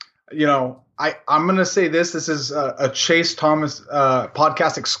 I'm going to say this. This is a Chase Thomas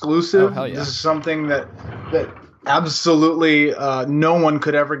podcast exclusive. Oh, hell yeah. This is something that absolutely no one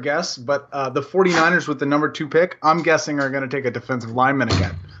could ever guess. But the 49ers with the number 2 pick, I'm guessing are going to take a defensive lineman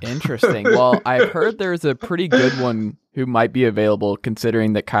again. Interesting. Well, I've heard there's a pretty good one who might be available,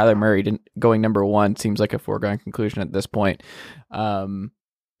 considering that Kyler Murray going number 1 seems like a foregone conclusion at this point.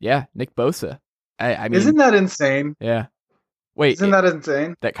 Yeah, Nick Bosa. I mean, isn't that insane? Yeah. Wait, isn't that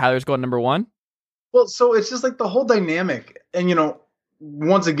insane? That Kyler's going number 1? Well, so it's just like the whole dynamic. And,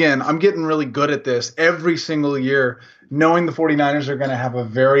 once again, I'm getting really good at this every single year, knowing the 49ers are going to have a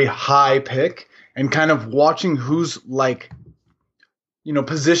very high pick and kind of watching who's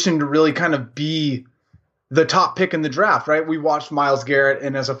positioned to really kind of be the top pick in the draft, right? We watched Myles Garrett,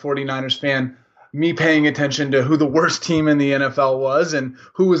 and as a 49ers fan, me paying attention to who the worst team in the NFL was and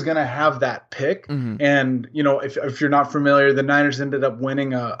who was going to have that pick. Mm-hmm. And, if you're not familiar, the Niners ended up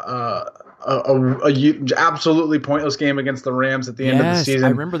winning a absolutely pointless game against the Rams at the end of the season. I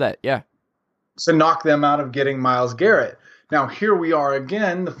remember that. Yeah. To knock them out of getting Myles Garrett. Now, here we are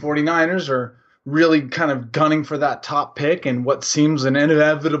again. The 49ers are really kind of gunning for that top pick and what seems an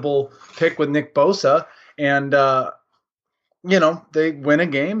inevitable pick with Nick Bosa. And, they win a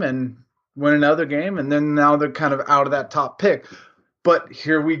game and win another game, and then now they're kind of out of that top pick. But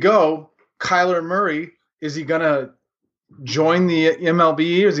here we go. Kyler Murray, is he going to join the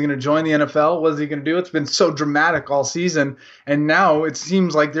MLB? Is he going to join the NFL? What is he going to do? It's been so dramatic all season, and now it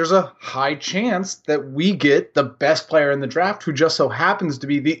seems like there's a high chance that we get the best player in the draft, who just so happens to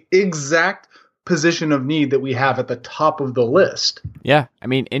be the exact position of need that we have at the top of the list. Yeah, I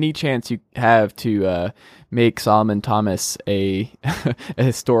mean, any chance you have to make Solomon Thomas a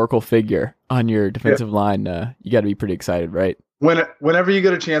historical figure on your defensive line, you got to be pretty excited, right? Whenever you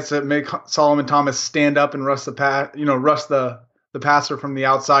get a chance to make Solomon Thomas stand up and rush the passer from the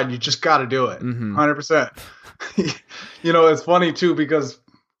outside, you just got to do it. 100%. It's funny too, because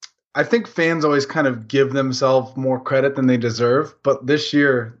I think fans always kind of give themselves more credit than they deserve. But this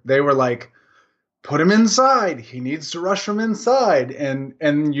year they were like, put him inside. He needs to rush from inside.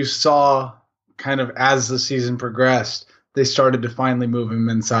 And you saw kind of as the season progressed, they started to finally move him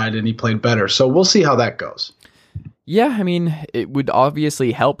inside and he played better. So we'll see how that goes. Yeah, I mean, it would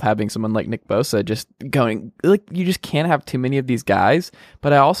obviously help having someone like Nick Bosa just going, like, you just can't have too many of these guys.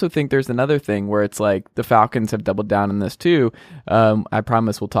 But I also think there's another thing where it's like the Falcons have doubled down on this too. I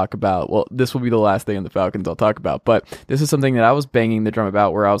promise we'll talk about, well, this will be the last thing on the Falcons I'll talk about. But this is something that I was banging the drum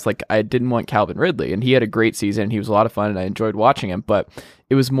about, where I was like, I didn't want Calvin Ridley. And he had a great season. He was a lot of fun and I enjoyed watching him. But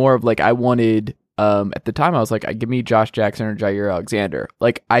it was more of like, I wanted... at the time, I was like, give me Josh Jackson or Jair Alexander.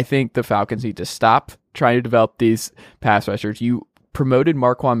 Like, I think the Falcons need to stop trying to develop these pass rushers. You promoted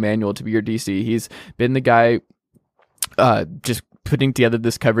Marquand Manuel to be your DC. He's been the guy just putting together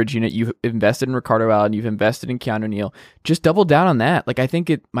this coverage unit. You've invested in Ricardo Allen. You've invested in Keanu Neal. Just double down on that. Like, I think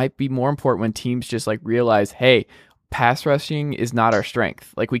it might be more important when teams just like realize, hey, pass rushing is not our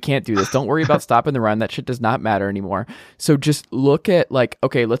strength. Like, we can't do this. Don't worry about stopping the run. That shit does not matter anymore. So just look at like,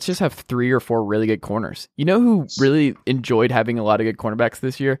 okay, let's just have 3 or 4 really good corners. You know who really enjoyed having a lot of good cornerbacks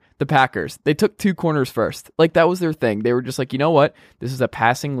this year? The Packers. They took 2 corners first. Like, that was their thing. They were just like, you know what? This is a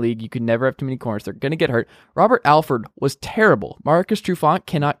passing league. You can never have too many corners. They're going to get hurt. Robert Alford was terrible. Marcus Trufant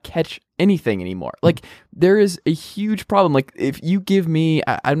cannot catch anything anymore. Like, there is a huge problem. Like, if you give me,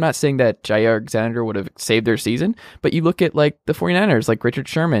 I'm not saying that Jair Alexander would have saved their season, but you look at like the 49ers, like Richard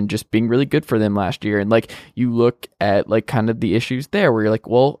Sherman just being really good for them last year. And like, you look at like kind of the issues there where you're like,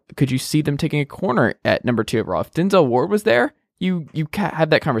 well, could you see them taking a corner at number 2 overall? If Denzel Ward was there, you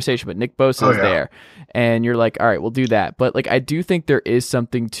had that conversation, but Nick Bosa is there and you're like, all right, we'll do that. But like, I do think there is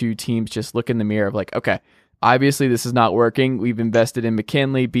something to teams just look in the mirror of like, okay, obviously this is not working. We've invested in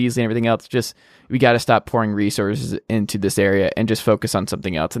McKinley, Beasley, and everything else. Just, we got to stop pouring resources into this area and just focus on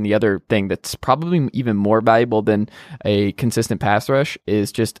something else. And the other thing that's probably even more valuable than a consistent pass rush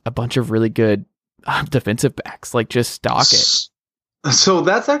is just a bunch of really good defensive backs. Like, just stock it. So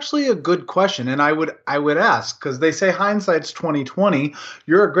that's actually a good question, and I would ask, because they say hindsight's 20/20.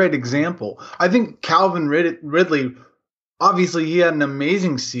 You're a great example. I think Calvin Ridley. Obviously, he had an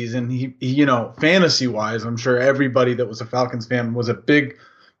amazing season. He fantasy wise, I'm sure everybody that was a Falcons fan was a big,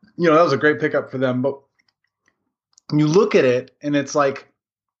 that was a great pickup for them. But you look at it, and it's like,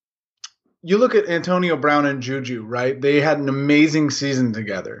 you look at Antonio Brown and Juju, right? They had an amazing season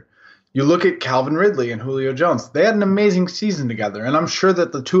together. You look at Calvin Ridley and Julio Jones. They had an amazing season together. And I'm sure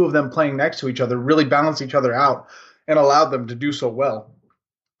that the two of them playing next to each other really balanced each other out and allowed them to do so well.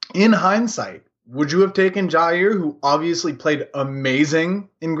 In hindsight, would you have taken Jair, who obviously played amazing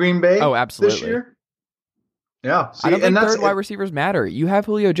in Green Bay absolutely. this year? Yeah. See, I don't think and third wide receivers matter. You have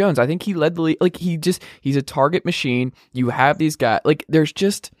Julio Jones. I think he led the league. Like, he's a target machine. You have these guys. Like, there's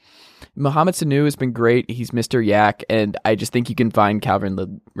just Mohamed Sanu has been great. He's Mr. Yak, and I just think you can find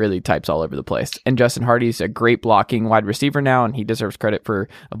Calvin really types all over the place. And Justin Hardy's a great blocking wide receiver now, and he deserves credit for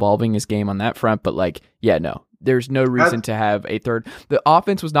evolving his game on that front. But like, yeah, no, there's no reason to have a third. The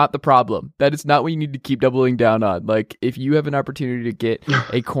offense was not the problem. That is not what you need to keep doubling down on. Like, if you have an opportunity to get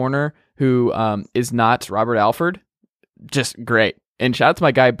a corner who is not Robert Alford, just great. And shout out to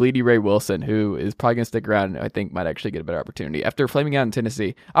my guy, Bleedy Ray Wilson, who is probably going to stick around and I think might actually get a better opportunity. After flaming out in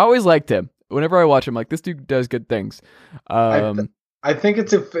Tennessee, I always liked him. Whenever I watch him, like, this dude does good things. I think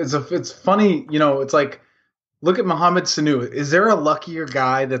it's funny, it's like, look at Mohamed Sanu. Is there a luckier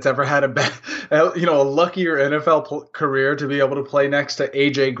guy that's ever had a luckier NFL career to be able to play next to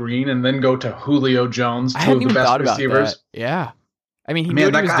AJ Green and then go to Julio Jones, two of the best receivers? Yeah. I mean, he knew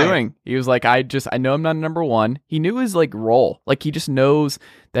what he was doing. He was like, I know I'm not number one. He knew his like role. Like, he just knows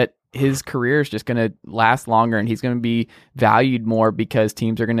that his career is just going to last longer and he's going to be valued more because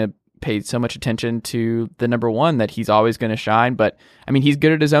teams are going to pay so much attention to the number one that he's always going to shine. But I mean, he's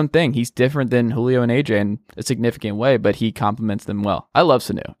good at his own thing. He's different than Julio and AJ in a significant way, but he complements them well. I love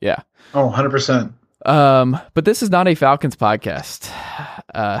Sanu. Yeah. Oh, 100%. But this is not a Falcons podcast.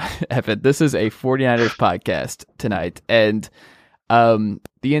 Evan, this is a 49ers podcast tonight. And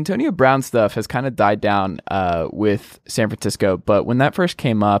the Antonio Brown stuff has kind of died down with San Francisco, but when that first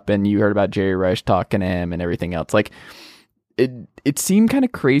came up and you heard about Jerry Rice talking to him and everything else, like it seemed kind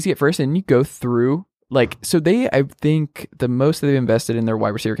of crazy at first, and you go through I think the most that they've invested in their wide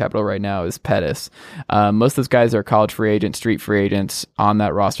receiver capital right now is Pettis. Most of those guys are college free agents, street free agents on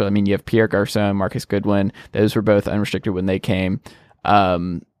that roster. I mean, you have Pierre Garçon, Marcus Goodwin. Those were both unrestricted when they came.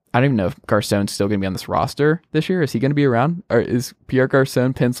 I don't even know if Garçon's still going to be on this roster this year. Is he going to be around? Or is Pierre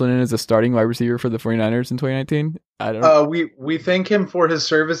Garçon penciling in as a starting wide receiver for the 49ers in 2019? I don't know. We thank him for his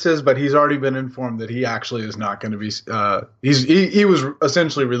services, but he's already been informed that he actually is not going to be he was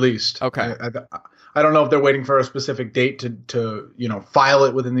essentially released. Okay. I don't know if they're waiting for a specific date to file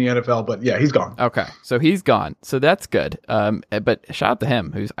it within the NFL, but yeah, he's gone. Okay, so he's gone. So that's good. But shout out to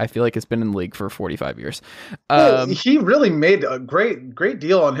him, who's I feel like has been in the league for 45 years. He really made a great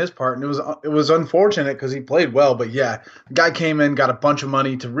deal on his part, and it was unfortunate because he played well. But yeah, the guy came in, got a bunch of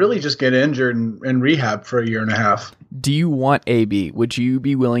money to really just get injured and rehab for a year and a half. Do you want AB? Would you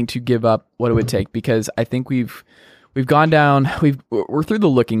be willing to give up what it would take? Because I think we've gone down. We're through the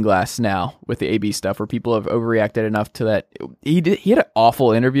looking glass now with the AB stuff, where people have overreacted enough to that. He had an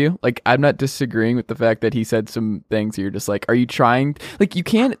awful interview. Like, I'm not disagreeing with the fact that he said some things. You're just like, are you trying? Like, you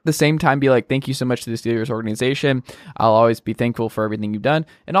can't at the same time be like, thank you so much to the Steelers organization. I'll always be thankful for everything you've done.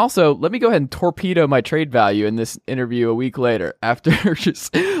 And also, let me go ahead and torpedo my trade value in this interview a week later. After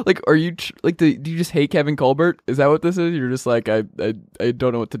just like, are you do you just hate Kevin Colbert? Is that what this is? You're just like, I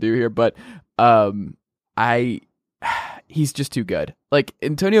don't know what to do here, but he's just too good. Like,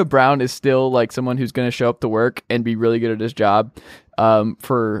 Antonio Brown is still like someone who's going to show up to work and be really good at his job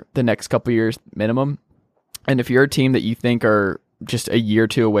for the next couple years minimum. And if you're a team that you think are just a year or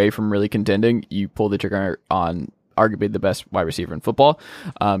two away from really contending, you pull the trigger on arguably the best wide receiver in football.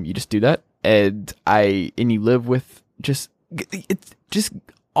 You just do that. And you live with it's just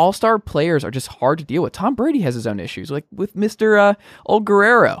all-star players are just hard to deal with. Tom Brady has his own issues, like with Mr. Old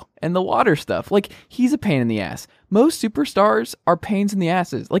Guerrero and the water stuff. Like, he's a pain in the ass. Most superstars are pains in the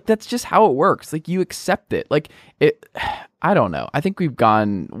asses. Like, that's just how it works. Like, you accept it. Like, I don't know. I think we've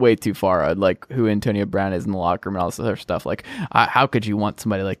gone way too far on, like, who Antonio Brown is in the locker room and all this other stuff. Like, how could you want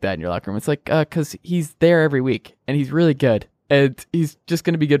somebody like that in your locker room? It's like, because he's there every week, and he's really good. And he's just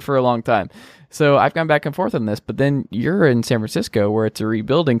going to be good for a long time. So I've gone back and forth on this, but then you're in San Francisco where it's a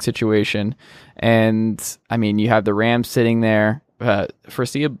rebuilding situation. And I mean, you have the Rams sitting there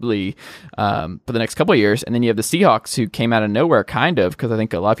foreseeably for the next couple of years. And then you have the Seahawks, who came out of nowhere, kind of, because I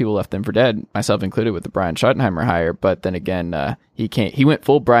think a lot of people left them for dead, myself included, with the Brian Schottenheimer hire. But then again, he went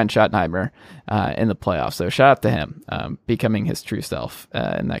full Brian Schottenheimer in the playoffs. So shout out to him, becoming his true self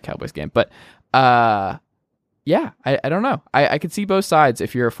in that Cowboys game. But yeah, I don't know. I could see both sides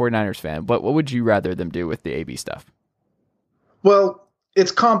if you're a 49ers fan. But what would you rather them do with the AB stuff? Well,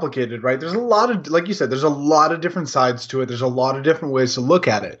 it's complicated, right? There's a lot of, like you said, there's a lot of different sides to it. There's a lot of different ways to look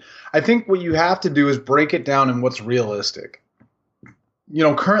at it. I think what you have to do is break it down in what's realistic.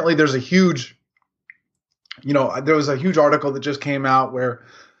 Currently there was a huge article that just came out where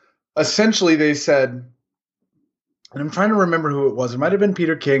essentially they said, and I'm trying to remember who it was. It might have been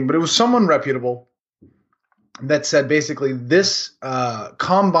Peter King, but it was someone reputable that said basically this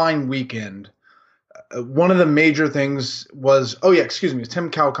combine weekend, one of the major things was, it's Tim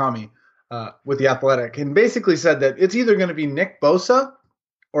Kawakami. with The Athletic, and basically said that it's either going to be Nick Bosa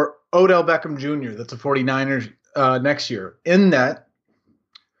or Odell Beckham Jr. that's a 49ers next year. In that,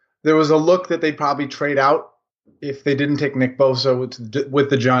 there was a look that they'd probably trade out if they didn't take Nick Bosa with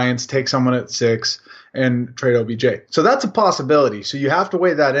the Giants, take someone at 6 and trade OBJ. So that's a possibility. So you have to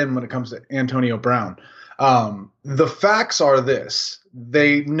weigh that in when it comes to Antonio Brown. The facts are this.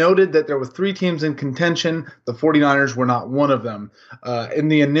 They noted that there were 3 teams in contention. The 49ers were not one of them. In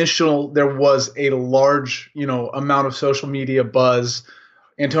the initial, there was a large, amount of social media buzz.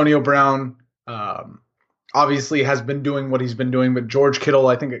 Antonio Brown obviously has been doing what he's been doing, but George Kittle,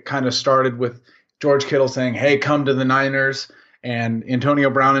 I think it kind of started with George Kittle saying, hey, come to the Niners, and Antonio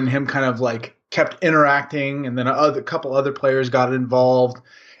Brown and him kind of like kept interacting, and then a couple other players got involved,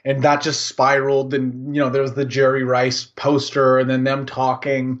 and that just spiraled, and there was the Jerry Rice poster and then them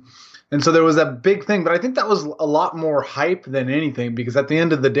talking, and so there was that big thing. But I think that was a lot more hype than anything, because at the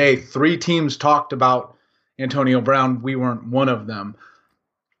end of the day, 3 teams talked about Antonio Brown. We weren't one of them.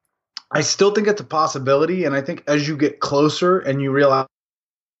 I still think it's a possibility, and I think as you get closer and you realize,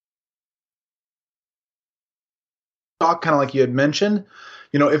 kind of like you had mentioned,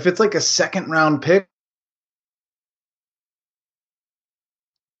 if it's like a second-round pick,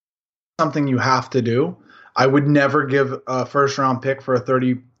 something you have to do. I would never give a first-round pick for a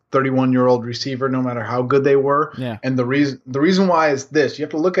 31-year-old receiver, no matter how good they were. Yeah. And the reason why is this: you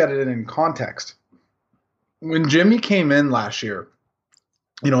have to look at it in context. When Jimmy came in last year,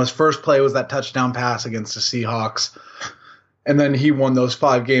 his first play was that touchdown pass against the Seahawks, and then he won those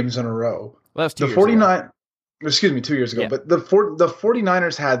 5 games in a row. Well, that's 2 years 49. ago. Excuse me, 2 years ago. Yeah. But the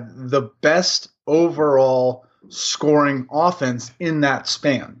 49ers had the best overall scoring offense in that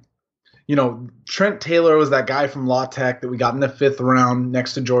span. Trent Taylor was that guy from La Tech that we got in the 5th round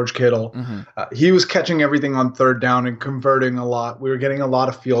next to George Kittle. Mm-hmm. He was catching everything on third down and converting a lot. We were getting a lot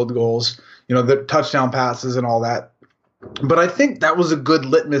of field goals, the touchdown passes and all that. But I think that was a good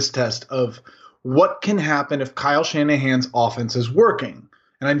litmus test of what can happen if Kyle Shanahan's offense is working.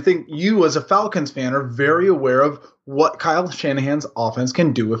 And I think you, as a Falcons fan, are very aware of what Kyle Shanahan's offense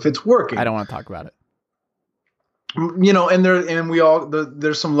can do if it's working. I don't want to talk about it.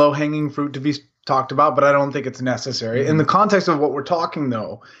 There's some low-hanging fruit to be talked about, but I don't think it's necessary. In the context of what we're talking,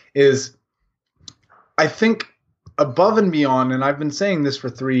 though, is I think above and beyond, and I've been saying this for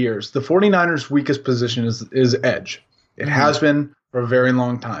 3 years, the 49ers' weakest position is edge. It has been for a very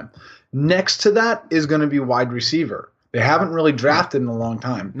long time. Next to that is going to be wide receiver. They haven't really drafted in a long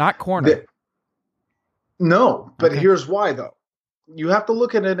time. Not corner. No, but Okay. Here's why, though. You have to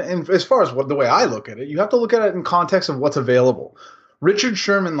look at it, and as far as the way I look at it, you have to look at it in context of what's available. Richard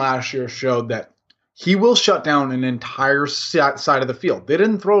Sherman last year showed that he will shut down an entire side of the field. They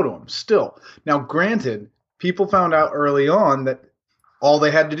didn't throw to him still. Now, granted, people found out early on that all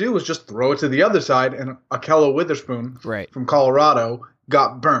they had to do was just throw it to the other side, and Akello Witherspoon from Colorado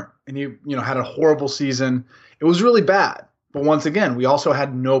got burnt, and he had a horrible season. It was really bad. But once again, we also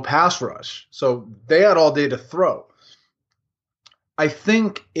had no pass rush, so they had all day to throw. I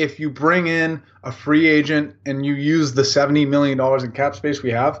think if you bring in a free agent and you use the $70 million in cap space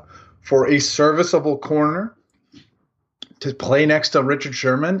we have for a serviceable corner to play next to Richard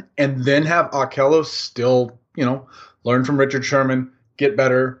Sherman, and then have Akello still, learn from Richard Sherman, get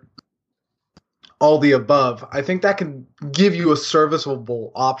better, all the above, I think that can give you a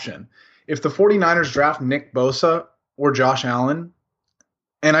serviceable option. If the 49ers draft Nick Bosa or Josh Allen,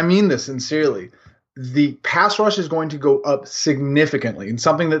 and I mean this sincerely, the pass rush is going to go up significantly, and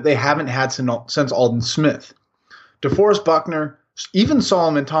something that they haven't had since Alden Smith. DeForest Buckner, even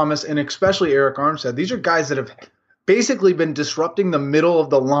Solomon Thomas, and especially Eric Armstead, these are guys that have basically been disrupting the middle of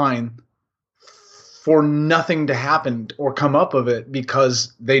the line for nothing to happen or come up of it,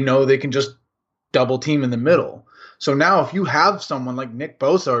 because they know they can just double team in the middle. So now if you have someone like Nick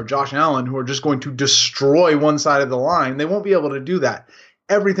Bosa or Josh Allen who are just going to destroy one side of the line, they won't be able to do that.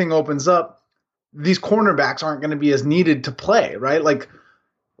 Everything opens up. These cornerbacks aren't going to be as needed to play, right? Like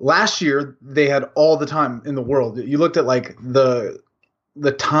last year, they had all the time in the world. You looked at like the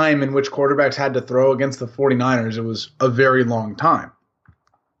time in which quarterbacks had to throw against the 49ers. It was a very long time.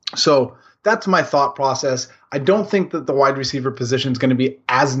 So that's my thought process. I don't think that the wide receiver position is going to be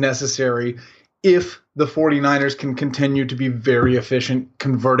as necessary if the 49ers can continue to be very efficient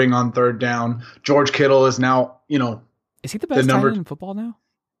converting on third down. George Kittle is now, is he the best tight end in football now?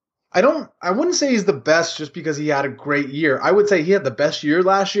 I wouldn't say he's the best just because he had a great year. I would say he had the best year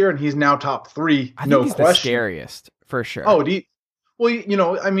last year, and he's now top 3. I think he's the scariest for sure. Oh,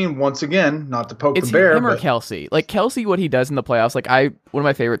 once again, not to poke it's the bear, him or Kelsey. Like Kelsey, what he does in the playoffs, one of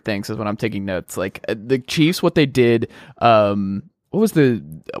my favorite things is when I'm taking notes, like the Chiefs, what they did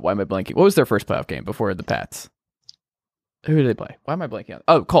why am I blanking? What was their first playoff game before the Pats? Who did they play? Why am I blanking on?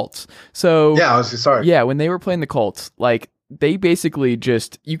 Oh, Colts. So yeah, sorry. Yeah, when they were playing the Colts, like they basically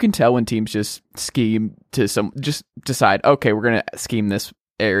just, you can tell when teams just scheme to just decide, okay, we're going to scheme this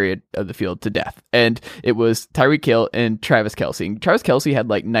area of the field to death. And it was Tyreek Hill and Travis Kelce. And Travis Kelce had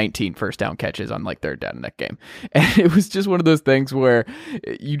like 19 first down catches on like third down in that game. And it was just one of those things where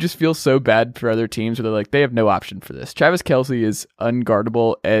you just feel so bad for other teams where they're like, they have no option for this. Travis Kelce is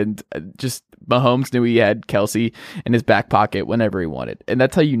unguardable, and just Mahomes knew he had Kelce in his back pocket whenever he wanted. And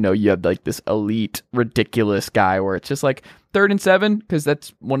that's how you know you have like this elite, ridiculous guy where it's just like 3rd and 7, because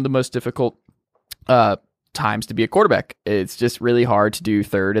that's one of the most difficult times to be a quarterback. It's just really hard to do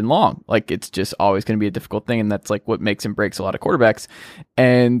 3rd and long. Like, it's just always going to be a difficult thing, and that's like what makes and breaks a lot of quarterbacks.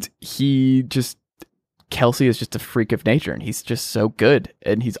 And Kelce is just a freak of nature, and he's just so good,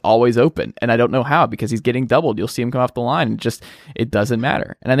 and he's always open. And I don't know how, because he's getting doubled. You'll see him come off the line, and it doesn't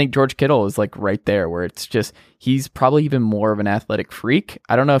matter. And I think George Kittle is like right there, where it's just, he's probably even more of an athletic freak.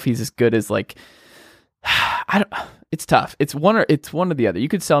 I don't know if he's as good as like, it's tough. It's one or the other. You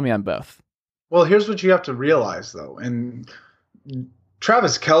could sell me on both. Well, here's what you have to realize, though. And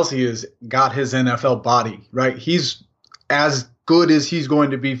Travis Kelce has got his NFL body, right? He's as good as he's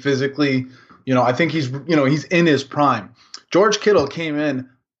going to be physically. I think he's in his prime. George Kittle came in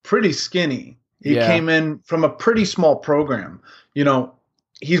pretty skinny. He came in from a pretty small program.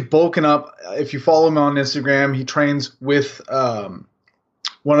 He's bulking up. If you follow him on Instagram, he trains with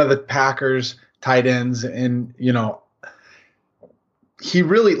one of the Packers tight ends, and he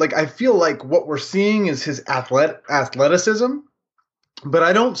really, like, I feel like what we're seeing is his athleticism, but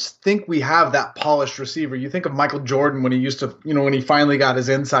I don't think we have that polished receiver. You think of Michael Jordan when he used to, when he finally got his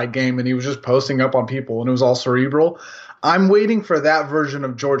inside game and he was just posting up on people and it was all cerebral. I'm waiting for that version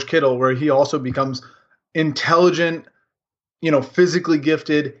of George Kittle where he also becomes intelligent, physically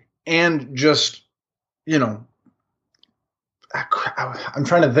gifted, and just, I'm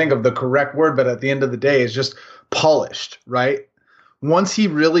trying to think of the correct word, but at the end of the day, is just polished, right? Once he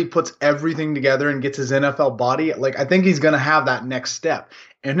really puts everything together and gets his NFL body, like, I think he's going to have that next step.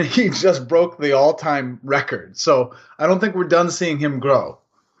 And he just broke the all-time record. So I don't think we're done seeing him grow.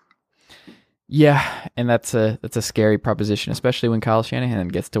 Yeah, and that's a scary proposition, especially when Kyle Shanahan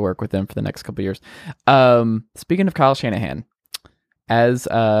gets to work with him for the next couple of years. Speaking of Kyle Shanahan, as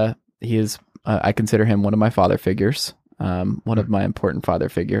he is, I consider him one of my father figures, one of my important father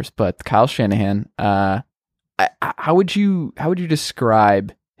figures. But Kyle Shanahan, how would you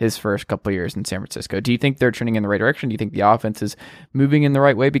describe his first couple of years in San Francisco? Do you think they're trending in the right direction? Do you think the offense is moving in the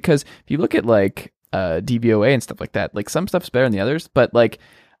right way? Because if you look at like DVOA and stuff like that, like some stuff's better than the others, but like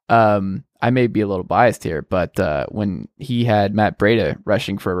I may be a little biased here, but when he had Matt Breida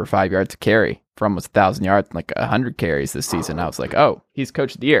rushing for over 5 yards a carry for almost 1,000 yards, and like 100 carries this season, I was like, oh, he's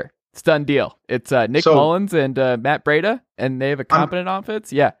coach of the year. It's done deal. It's Nick Mullins and Matt Breida, and they have a competent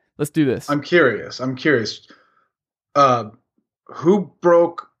offense. Yeah, let's do this. I'm curious. Who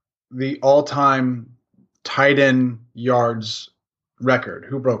broke the all-time tight end yards record?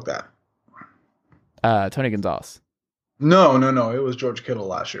 Who broke that? Tony Gonzalez. No. It was George Kittle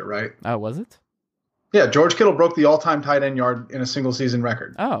last year, right? Oh, was it? Yeah, George Kittle broke the all-time tight end yard in a single season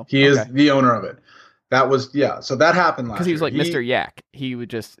record. Oh, he is the owner of it. That was, so that happened last year. Because he was like Mr. Yak. He would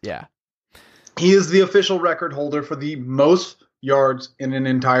just, He is the official record holder for the most yards in an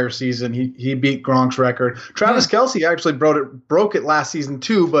entire season. He beat Gronk's record. Travis Kelce actually broke it last season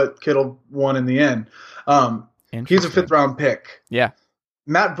too, but Kittle won in the end. He's a 5th round pick. Yeah.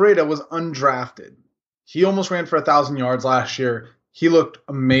 Matt Breida was undrafted. He almost ran for 1,000 yards last year. He looked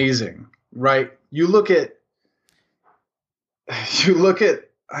amazing, right? You look at,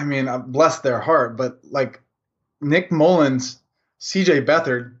 I mean, bless their heart, but like Nick Mullins, CJ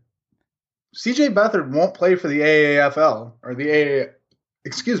Beathard won't play for the AAFL or the AAF.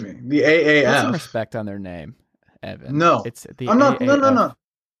 Put some respect on their name, Evan. No, it's the I'm not. AAF. No.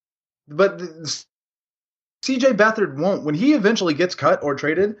 But CJ Beathard won't. When he eventually gets cut or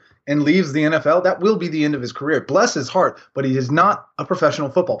traded and leaves the NFL, that will be the end of his career. Bless his heart, but he is not a professional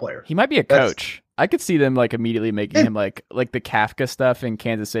football player. He might be a coach. I could see them like immediately making him like the Kafka stuff in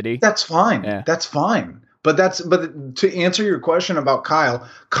Kansas City. That's fine. Yeah. That's fine. But to answer your question about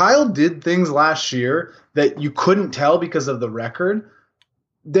Kyle did things last year that you couldn't tell because of the record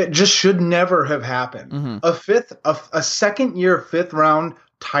that just should never have happened. Mm-hmm. A second year 5th round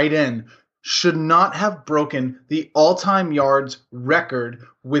tight end should not have broken the all-time yards record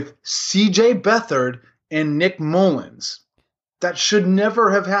with CJ Beathard and Nick Mullins. That should never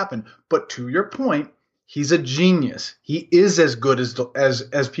have happened. But to your point, he's a genius. He is as good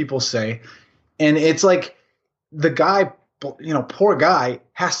as people say. And it's like the guy poor guy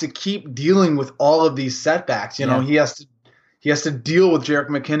has to keep dealing with all of these setbacks. You know, he has to deal with Jerick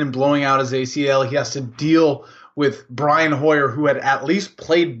McKinnon blowing out his ACL. He has to deal with Brian Hoyer, who had at least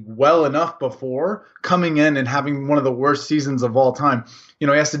played well enough before, coming in and having one of the worst seasons of all time. You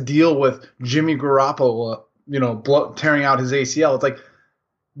know, he has to deal with Jimmy Garoppolo, tearing out his ACL. It's like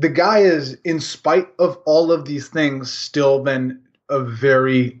the guy is, in spite of all of these things, still been a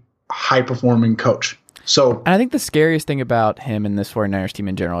very high-performing coach. So, and I think the scariest thing about him and this 49ers team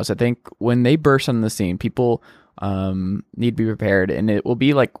in general is I think when they burst on the scene, people need to be prepared, and it will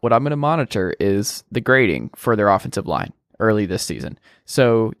be like what I'm going to monitor is the grading for their offensive line early this season.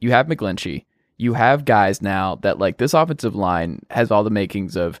 So you have McGlinchey, you have guys now that like this offensive line has all the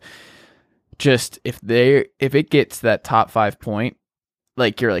makings of just if it gets that top 5 point,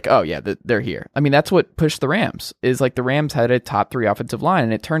 like you're like, oh yeah, they're here. I mean, that's what pushed the Rams is like the Rams had a top 3 offensive line.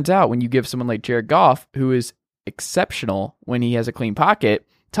 And it turns out when you give someone like Jared Goff, who is exceptional when he has a clean pocket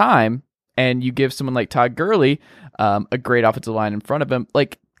time, and you give someone like Todd Gurley a great offensive line in front of him,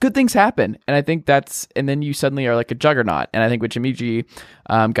 like good things happen. And I think and then you suddenly are like a juggernaut. And I think with Jimmy G,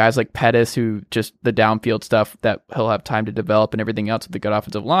 guys like Pettis, who just the downfield stuff that he'll have time to develop and everything else with the good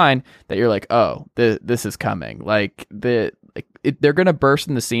offensive line, that you're like, oh, this is coming. Like they're going to burst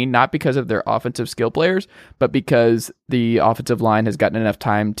in the scene, not because of their offensive skill players, but because the offensive line has gotten enough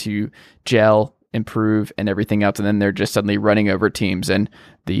time to gel, improve, and everything else. And then they're just suddenly running over teams. And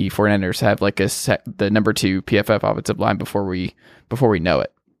the 49ers have like the number 2 PFF offensive line before we know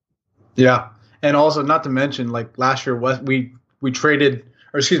it. Yeah. And also not to mention, like last year, we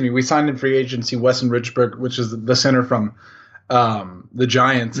signed in free agency Weston Richburg, which is the center from the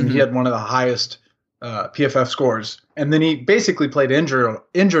Giants. And he had one of the highest PFF scores, and then he basically played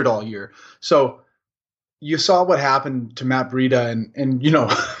injured all year. So you saw what happened to Matt Breida, and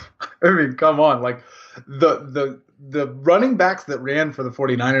I mean, come on, like the running backs that ran for the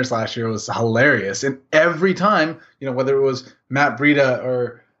 49ers last year was hilarious, and every time, whether it was Matt Breida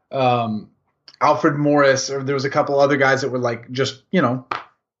or Alfred Morris, or there was a couple other guys that were like just they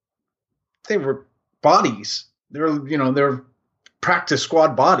were bodies. They were practice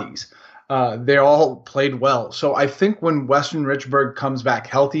squad bodies. They all played well. So I think when Weston Richburg comes back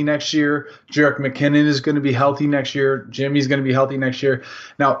healthy next year, Jerick McKinnon is going to be healthy next year, Jimmy's going to be healthy next year.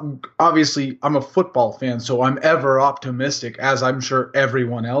 Now, obviously, I'm a football fan, so I'm ever optimistic, as I'm sure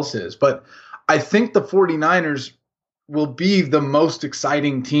everyone else is. But I think the 49ers will be the most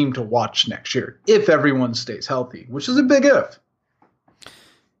exciting team to watch next year if everyone stays healthy, which is a big if.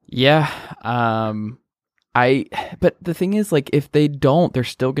 Yeah. But the thing is, like, if they don't, they're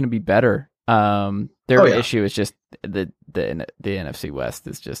still going to be better. Their issue is just the NFC West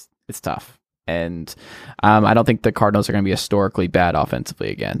is just, it's tough. And I don't think the Cardinals are going to be historically bad offensively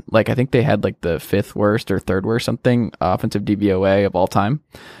again. Like, I think they had like the 5th worst or 3rd worst something offensive DVOA of all time.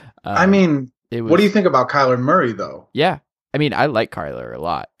 What do you think about Kyler Murray though? Yeah. I mean, I like Kyler a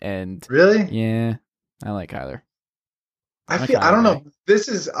lot. And really? Yeah, I like Kyler. I don't know. This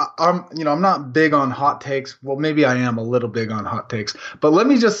is, I'm not big on hot takes. Well, maybe I am a little big on hot takes, but let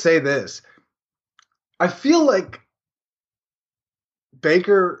me just say this. I feel like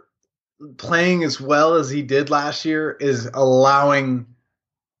Baker playing as well as he did last year is allowing,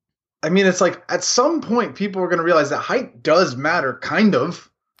 it's like at some point people are going to realize that height does matter, kind of.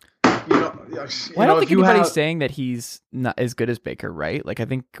 I don't think anybody's saying that he's not as good as Baker, right? Like, I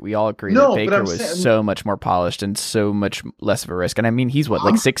think we all agree that Baker was so much more polished and so much less of a risk. And I mean, he's what,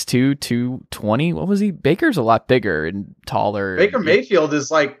 like 6'2", 220? What was he? Baker's a lot bigger and taller. Baker Mayfield is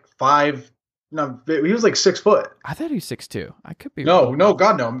like 5. No, he was like 6 foot. I thought he was 6'2". I could be wrong. No,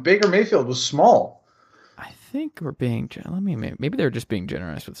 God, no. Baker Mayfield was small. I think we're being. Maybe they're just being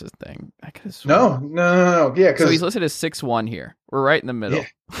generous with this thing. I could have sworn. No. Yeah, so he's listed as 6'1" here. We're right in the middle.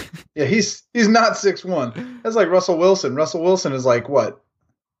 Yeah, he's not 6'1". That's like Russell Wilson. Russell Wilson is like what?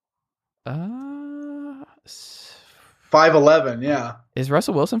 5'11". Yeah. Is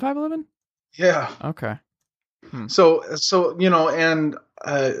Russell Wilson 5'11"? Yeah. Okay. So and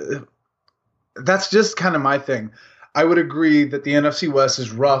that's just kind of my thing. I would agree that the NFC West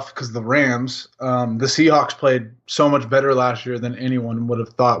is rough because the Rams, the Seahawks played so much better last year than anyone would have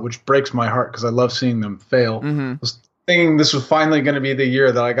thought, which breaks my heart because I love seeing them fail. I was thinking this was finally going to be the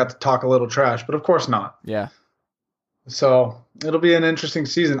year that I got to talk a little trash, but of course not. Yeah. So it'll be an interesting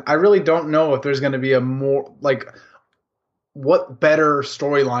season. I really don't know if there's going to be a more what better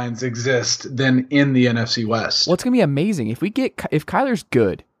storylines exist than in the NFC West. Well, it's going to be amazing if Kyler's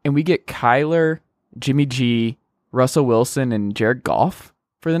good and we get Kyler, Jimmy G, Russell Wilson, and Jared Goff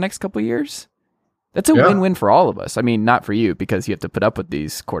for the next couple of years. That's a win-win for all of us. I mean, not for you because you have to put up with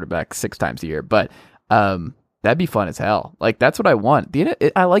these quarterbacks 6 times a year, but That'd be fun as hell. Like, that's what I want.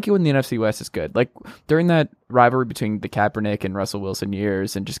 I like it when the NFC West is good. Like, during that rivalry between the Kaepernick and Russell Wilson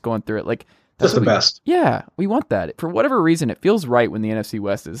years and just going through it, like, that's the best. Yeah, we want that. For whatever reason, it feels right when the NFC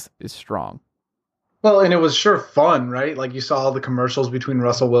West is strong. Well, and it was sure fun, right? Like, you saw all the commercials between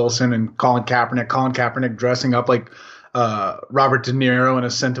Russell Wilson and Colin Kaepernick dressing up like Robert De Niro in A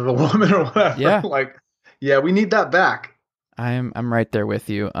Scent of a Woman or whatever. Yeah. Like, yeah, we need that back. I'm right there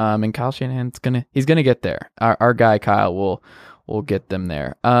with you. And Kyle Shanahan's he's gonna get there. Our guy Kyle will get them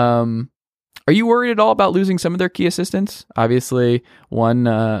there. Are you worried at all about losing some of their key assistants? Obviously,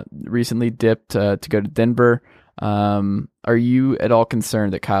 one recently dipped to go to Denver. Are you at all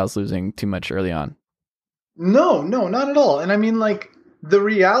concerned that Kyle's losing too much early on? No, not at all. And I mean, like, the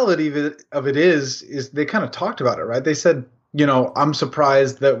reality of it is they kind of talked about it, right? They said, I'm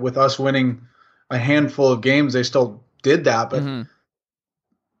surprised that with us winning a handful of games, they still did that, but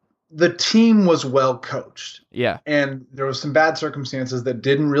the team was well coached. Yeah. And there was some bad circumstances that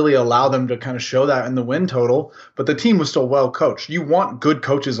didn't really allow them to kind of show that in the win total, but the team was still well coached. You want good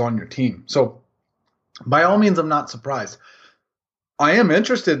coaches on your team. So by all means, I'm not surprised. I am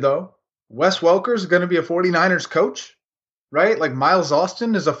interested, though. Wes Welker is going to be a 49ers coach, right? Like, Miles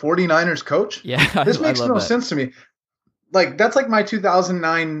Austin is a 49ers coach. Yeah. This makes no sense to me. Like, that's like my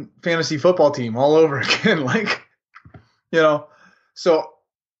 2009 fantasy football team all over again. Like, so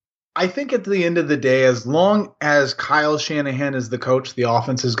I think at the end of the day, as long as Kyle Shanahan is the coach, the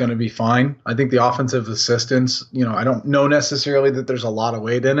offense is going to be fine. I think the offensive assistants, I don't know necessarily that there's a lot of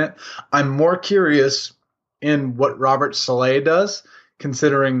weight in it. I'm more curious in what Robert Saleh does,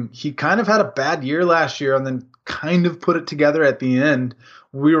 considering he kind of had a bad year last year and then kind of put it together at the end.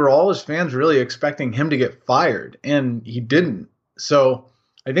 We were all as fans really expecting him to get fired, and he didn't. So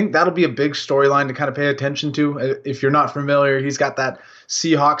I think that'll be a big storyline to kind of pay attention to. If you're not familiar, he's got that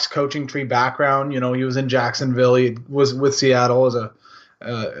Seahawks coaching tree background. He was in Jacksonville. He was with Seattle as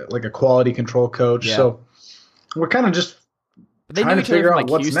a quality control coach. Yeah. So we're kind of just trying to figure out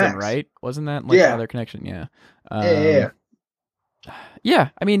what's Houston, next. Right? Wasn't that their connection? Yeah. Yeah. Yeah,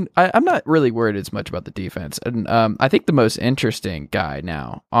 I mean, I'm not really worried as much about the defense. And I think the most interesting guy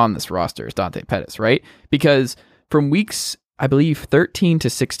now on this roster is Dante Pettis, right? Because from weeks, I believe, 13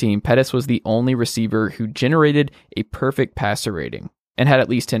 to 16, Pettis was the only receiver who generated a perfect passer rating and had at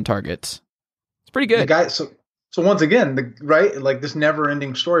least 10 targets. It's pretty good. The guy, so once again, like this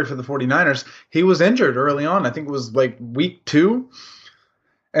never-ending story for the 49ers, he was injured early on. I think it was like week 2.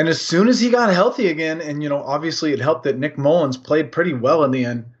 And as soon as he got healthy again, and, obviously it helped that Nick Mullins played pretty well in the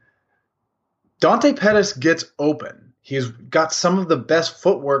end, Dante Pettis gets open. He's got some of the best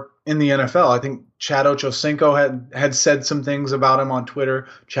footwork in the NFL. I think Chad Ochocinco had said some things about him on Twitter.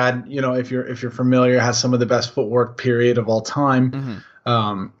 Chad, if you're familiar, has some of the best footwork period of all time.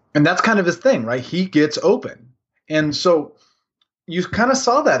 Mm-hmm. And that's kind of his thing, right? He gets open. And so you kind of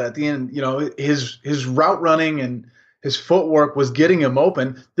saw that at the end, his route running and his footwork was getting him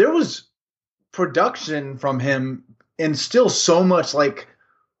open. There was production from him and still so much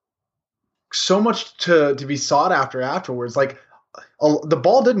to be sought after afterwards. Like, the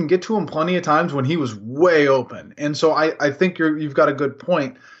ball didn't get to him plenty of times when he was way open. And so I think you've got a good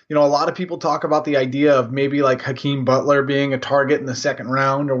point. A lot of people talk about the idea of maybe like Hakeem Butler being a target in the second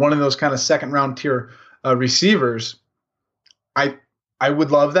round or one of those kind of second round tier receivers. I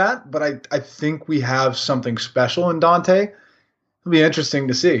would love that, but I think we have something special in Dante. It'll be interesting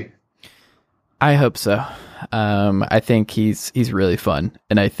to see. I hope so. I think he's really fun,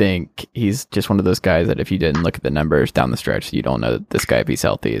 and I think he's just one of those guys that if you didn't look at the numbers down the stretch, you don't know that this guy, if he's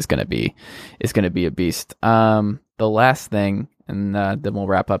healthy, is going to be a beast. The last thing, and then we'll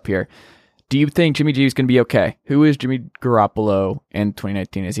wrap up here. Do you think Jimmy G is going to be okay? Who is Jimmy Garoppolo in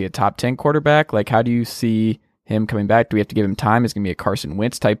 2019? Is he a top 10 quarterback? Like, how do you see him coming back? Do we have to give him time? Is it going to be a Carson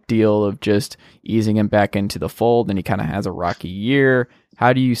Wentz type deal of just easing him back into the fold and he kind of has a rocky year?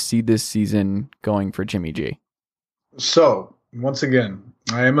 How do you see this season going for Jimmy G? So, once again,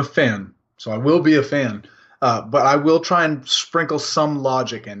 I am a fan, so I will be a fan, but I will try and sprinkle some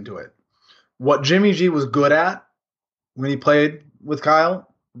logic into it. What Jimmy G was good at when he played with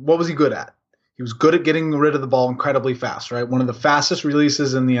Kyle, what was he good at? He was good at getting rid of the ball incredibly fast, right? One of the fastest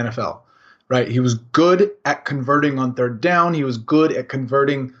releases in the NFL. Right, he was good at converting on third down. He was good at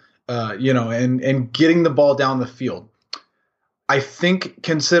converting, and getting the ball down the field. I think,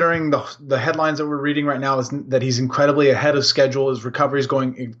 considering the headlines that we're reading right now, is that he's incredibly ahead of schedule. His recovery is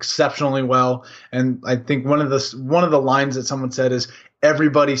going exceptionally well, and I think one of the lines that someone said is,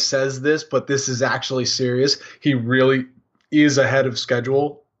 "Everybody says this, but this is actually serious." He really is ahead of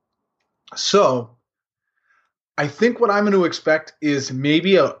schedule. So I think what I'm going to expect is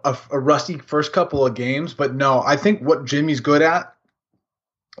maybe a rusty first couple of games, but no, I think what Jimmy's good at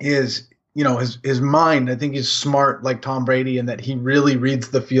is, his mind. I think he's smart like Tom Brady in that he really reads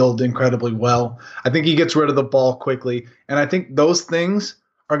the field incredibly well. I think he gets rid of the ball quickly, and I think those things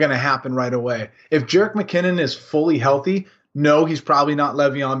are going to happen right away. If Jerick McKinnon is fully healthy, no, he's probably not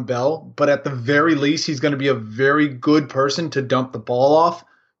Le'Veon Bell, but at the very least, he's going to be a very good person to dump the ball off,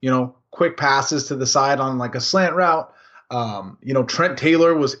 quick passes to the side on like a slant route. Trent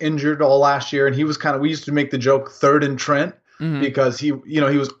Taylor was injured all last year, and he was we used to make the joke third and Trent because he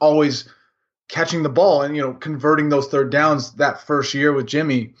was always catching the ball and, converting those third downs that first year with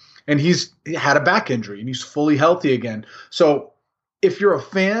Jimmy. And he had a back injury and he's fully healthy again. So if you're a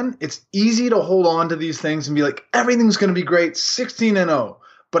fan, it's easy to hold on to these things and be like, everything's going to be great, 16-0.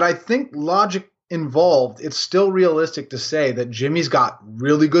 But I think logic involved, it's still realistic to say that Jimmy's got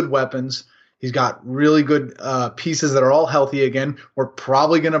really good weapons. He's got really good pieces that are all healthy again. We're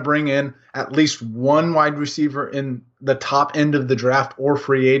probably going to bring in at least one wide receiver in the top end of the draft or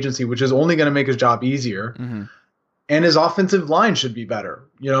free agency, which is only going to make his job easier. Mm-hmm. And his offensive line should be better.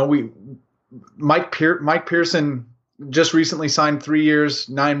 Mike Pearson just recently signed 3 years,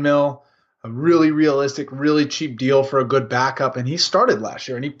 $9 million, a really realistic, really cheap deal for a good backup. And he started last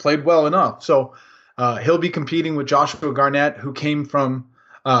year and he played well enough. So he'll be competing with Joshua Garnett, who came from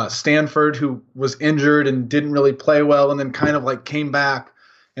Stanford, who was injured and didn't really play well and then kind of came back,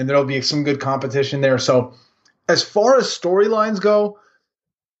 and there'll be some good competition there. So as far as storylines go,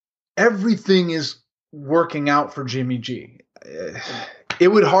 everything is working out for Jimmy G. It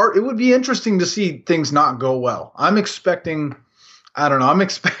would be interesting to see things not go well. I'm expecting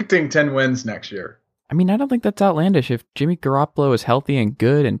 10 wins next year. I mean, I don't think that's outlandish. If Jimmy Garoppolo is healthy and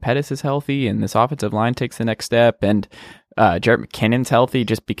good and Pettis is healthy and this offensive line takes the next step and Jerick McKinnon's healthy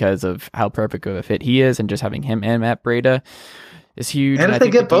just because of how perfect of a fit he is and just having him and Matt Breida is huge. And if they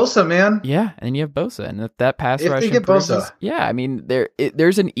get Bosa, man. Yeah, and you have Bosa. And if that pass rush they get Bosa. Yeah, I mean,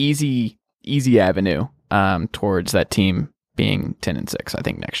 there's an easy avenue towards that team being 10-6, I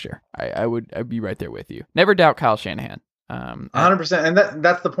think, next year. I'd be right there with you. Never doubt Kyle Shanahan. 100%. And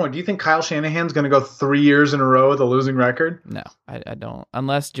that's the point. Do you think Kyle Shanahan's going to go 3 years in a row with a losing record? No, I don't.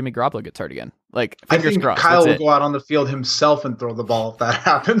 Unless Jimmy Garoppolo gets hurt again. I think crossed, Kyle will go out on the field himself and throw the ball if that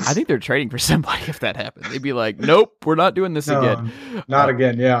happens. I think they're trading for somebody if that happens. They'd be like, nope, we're not doing this again. Not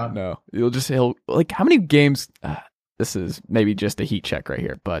again, yeah. No. He'll how many games, this is maybe just a heat check right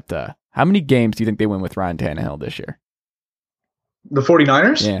here, but how many games do you think they win with Ryan Tannehill this year? The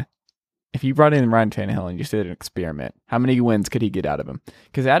 49ers? Yeah. If you brought in Ryan Tannehill and you did an experiment, how many wins could he get out of him?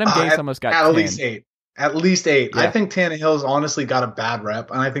 Because Adam Gase almost got at 10. least 8. At least 8. Yeah. I think Tannehill's honestly got a bad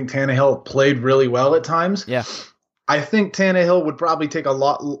rep, and I think Tannehill played really well at times. Yeah. I think Tannehill would probably take a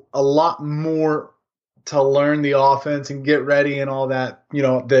lot more to learn the offense and get ready and all that,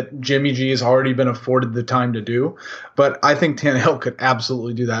 that Jimmy G has already been afforded the time to do. But I think Tannehill could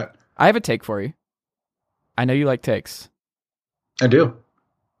absolutely do that. I have a take for you. I know you like takes. I do.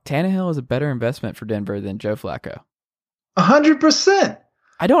 Tannehill is a better investment for Denver than Joe Flacco. 100%.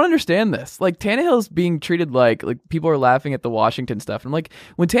 I don't understand this. Tannehill's being treated like people are laughing at the Washington stuff. And I'm like,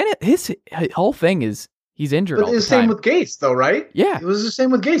 when his whole thing is he's injured all the time. But it's the same with Gase, though, right? Yeah. It was the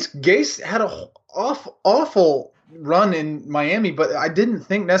same with Gase. Gase had a awful run in Miami, but I didn't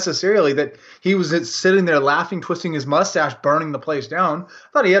think necessarily that he was sitting there laughing, twisting his mustache, burning the place down. I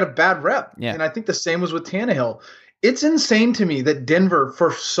thought he had a bad rep. Yeah. And I think the same was with Tannehill. It's insane to me that Denver,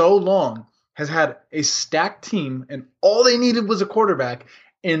 for so long, has had a stacked team, and all they needed was a quarterback,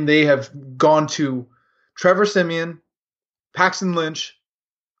 and they have gone to Trevor Siemian, Paxton Lynch,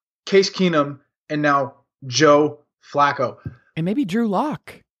 Case Keenum, and now Joe Flacco. And maybe Drew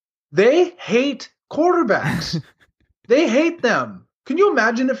Lock. They hate quarterbacks. They hate them. Can you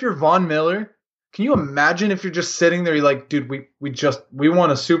imagine if you're Von Miller? Can you imagine if you're just sitting there, you're like, dude, we won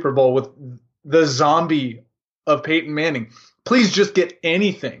a Super Bowl with the zombie of Peyton Manning. Please just get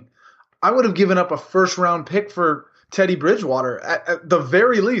anything. I would have given up a first-round pick for Teddy Bridgewater at the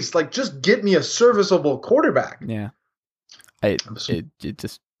very least. Just get me a serviceable quarterback. Yeah, it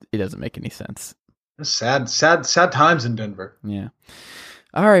doesn't make any sense. Sad times in Denver. Yeah.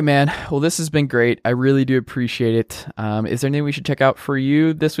 All right, man. Well, this has been great. I really do appreciate it. Is there anything we should check out for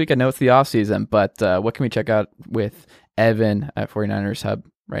you this week? I know it's the off season, but what can we check out with Evan at 49ers Hub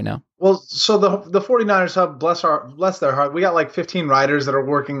right now? Well, so the 49ers Hub, bless their heart, we got 15 writers that are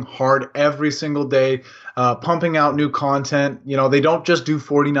working hard every single day, pumping out new content. They don't just do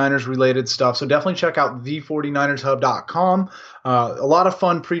 49ers related stuff. So definitely check out the49ershub.com. A lot of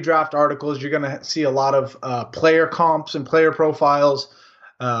fun pre-draft articles. You're going to see a lot of player comps and player profiles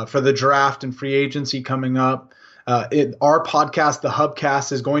for the draft and free agency coming up. Our podcast, the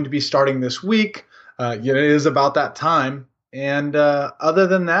Hubcast, is going to be starting this week. It is about that time. And other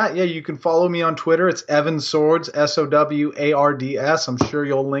than that, yeah, you can follow me on Twitter. It's Evan Sowards, Sowards. I'm sure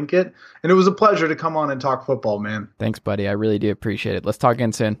you'll link it. And it was a pleasure to come on and talk football, man. Thanks, buddy. I really do appreciate it. Let's talk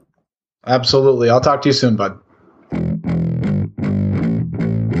again soon. Absolutely. I'll talk to you soon, bud.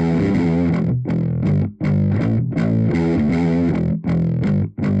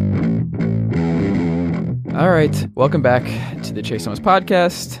 All right. Welcome back to the Chase Thomas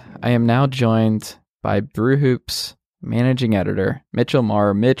podcast. I am now joined by BrewHoop's managing editor, Mitchell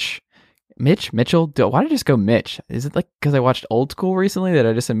Maurer. Mitchell? Why did I just go Mitch? Is it like because I watched Old School recently that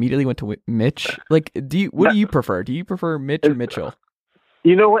I just immediately went to Mitch? Like, what do you prefer? Do you prefer Mitch or Mitchell?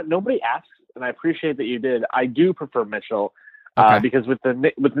 You know what? Nobody asks, and I appreciate that you did. I do prefer Mitchell because with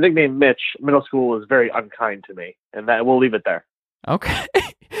the nickname Mitch, middle school was very unkind to me, and that we'll leave it there. Okay.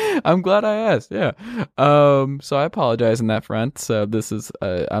 I'm glad I asked. Yeah. So I apologize on that front. So this is,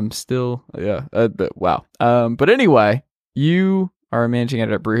 I'm still, wow. But anyway, you are a managing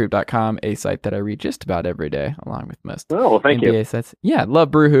editor at BrewHoop.com, a site that I read just about every day, along with most thank NBA you. sites. Yeah.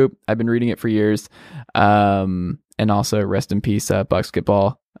 Love BrewHoop. I've been reading it for years. And also rest in peace,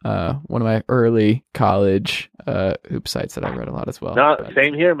 Bucksketball. One of my early college hoop sites that I read a lot as well.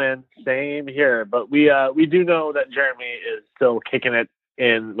 Same here, man. Same here. But we do know that Jeremy is still kicking it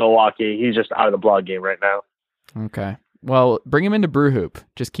in Milwaukee. He's just out of the blog game right now. Okay. Well, bring him into BrewHoop.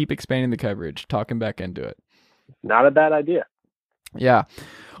 Just keep expanding the coverage. Talk him back into it. Not a bad idea. Yeah.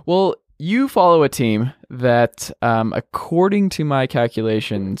 Well, you follow a team that, according to my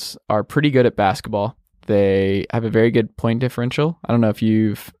calculations, are pretty good at basketball. They have a very good point differential. I don't know if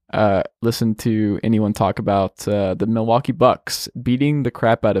you've listened to anyone talk about the Milwaukee Bucks beating the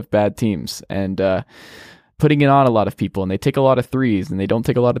crap out of bad teams and putting it on a lot of people. And they take a lot of threes and they don't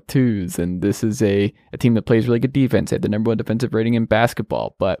take a lot of twos. And this is a team that plays really good defense. They have the number one defensive rating in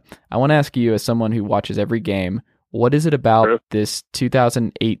basketball. But I want to ask you, as someone who watches every game, what is it about this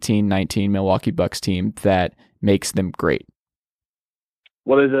 2018-19 Milwaukee Bucks team that makes them great?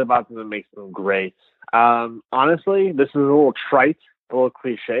 What is it about them that makes them great? Honestly, this is a little trite, a little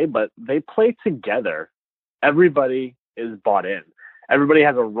cliche, but they play together. Everybody is bought in. Everybody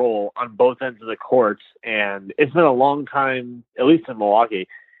has a role on both ends of the court, and it's been a long time, at least in Milwaukee,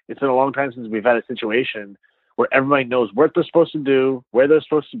 it's been a long time since we've had a situation where everybody knows what they're supposed to do, where they're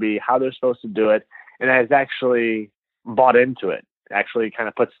supposed to be, how they're supposed to do it, and has actually bought into it, actually kind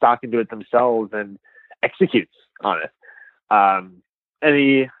of put stock into it themselves and executes on it.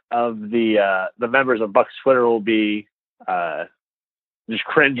 Any of the members of Bucks Twitter will be just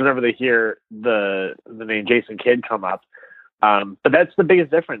cringe whenever they hear the name Jason Kidd come up. But that's the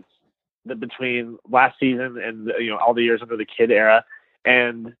biggest difference between last season and all the years under the Kidd era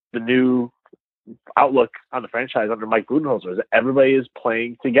and the new outlook on the franchise under Mike Budenholzer. Is that everybody is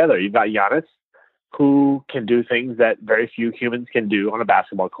playing together. You've got Giannis, who can do things that very few humans can do on a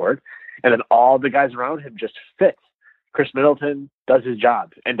basketball court, and then all the guys around him just fit. Chris Middleton does his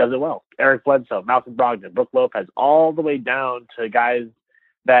job and does it well. Eric Bledsoe, Malcolm Brogdon, Brook Lopez, all the way down to guys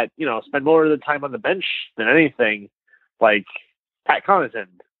that, spend more of the time on the bench than anything, like Pat Connaughton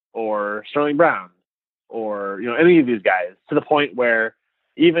or Sterling Brown or, any of these guys, to the point where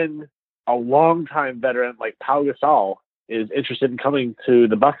even a longtime veteran like Pau Gasol is interested in coming to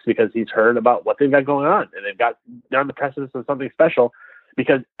the Bucks because he's heard about what they've got going on, and they're on the precipice of something special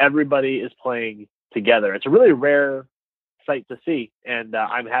because everybody is playing together. It's a really rare sight to see, and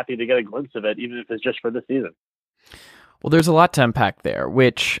I'm happy to get a glimpse of it, even if it's just for this season. Well, there's a lot to unpack there,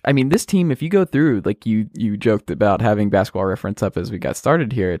 which, I mean, this team, if you go through, like you joked about having Basketball Reference up as we got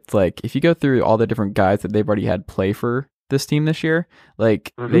started here, it's like, if you go through all the different guys that they've already had play for this team this year,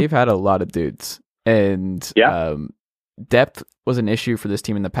 like, they've had a lot of dudes, and depth was an issue for this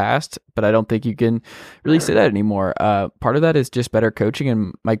team in the past, but I don't think you can really say that anymore. Part of that is just better coaching,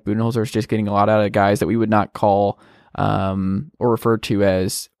 and Mike Budenholzer is just getting a lot out of guys that we would not call or refer to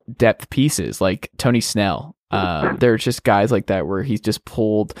as depth pieces, like Tony Snell. There's just guys like that where he's just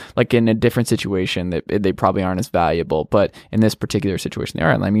pulled, like in a different situation that they probably aren't as valuable, but in this particular situation they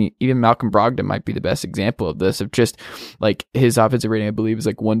are. I mean, even Malcolm Brogdon might be the best example of this, of just like his offensive rating, I believe, is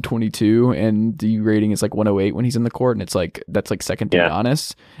like 122, and the rating is like 108 when he's in the court, and it's like that's like second to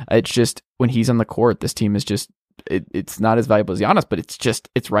Giannis. It's just when he's on the court, this team is just it's not as valuable as Giannis, but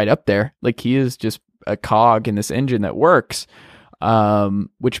it's right up there. Like, he is just a cog in this engine that works.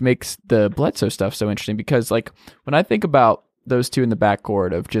 Which makes the Bledsoe stuff so interesting, because like when I think about those two in the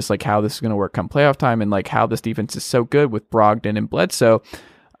backcourt of just like how this is going to work come playoff time, and like how this defense is so good with Brogdon and Bledsoe,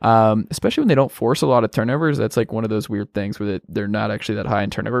 especially when they don't force a lot of turnovers. That's like one of those weird things where they're not actually that high in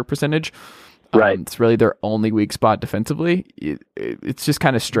turnover percentage. Right. It's really their only weak spot defensively. It's just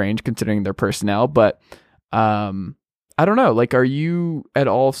kind of strange considering their personnel, but I don't know. Like, are you at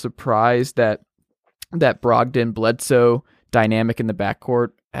all surprised that Brogdon-Bledsoe dynamic in the backcourt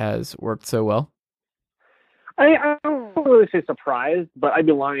has worked so well? I don't really say surprised, but I'd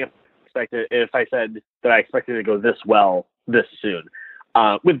be lying if I said that I expected it to go this well this soon.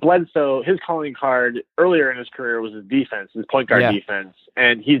 With Bledsoe, his calling card earlier in his career was his defense, his point guard defense,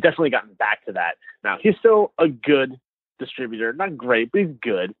 and he's definitely gotten back to that. Now, he's still a good distributor. Not great, but he's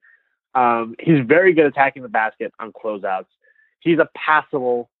good. He's very good attacking the basket on closeouts. He's a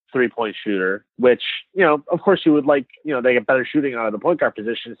passable three-point shooter, which, of course you would like, they get better shooting out of the point guard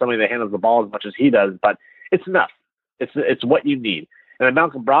position, somebody that handles the ball as much as he does, but it's enough. It's what you need. And then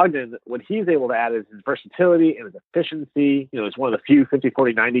Malcolm Brogdon, what he's able to add is his versatility and his efficiency. He's one of the few 50,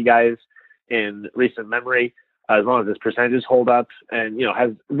 40, 90 guys in recent memory, as long as his percentages hold up, and,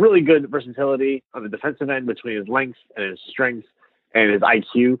 has really good versatility on the defensive end between his length and his strength and his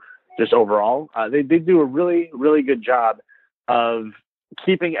IQ just overall. They do a really, really good job of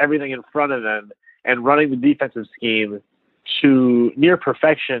keeping everything in front of them and running the defensive scheme to near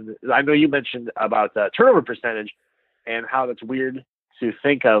perfection. I know you mentioned about turnover percentage and how that's weird to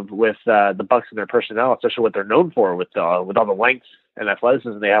think of with the Bucks and their personnel, especially what they're known for with all the length and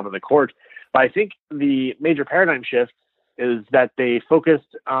athleticism they have on the court. But I think the major paradigm shift is that they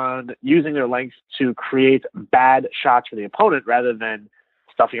focused on using their length to create bad shots for the opponent rather than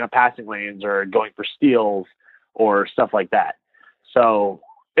stuffing up passing lanes or going for steals or stuff like that. So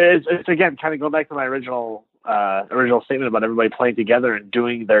it's again, kind of going back to my original statement about everybody playing together and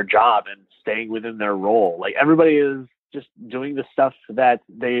doing their job and staying within their role. Like, everybody is just doing the stuff that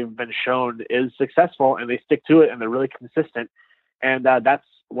they've been shown is successful, and they stick to it, and they're really consistent. And that's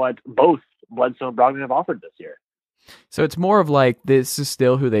what both Bledsoe and Brogdon have offered this year. So it's more of like, this is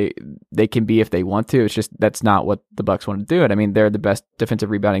still who they can be if they want to. It's just that's not what the Bucks want to do. And I mean, they're the best defensive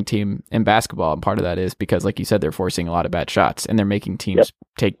rebounding team in basketball, and part of that is because, like you said, they're forcing a lot of bad shots and they're making teams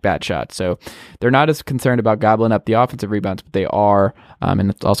take bad shots. So they're not as concerned about gobbling up the offensive rebounds, but they are, and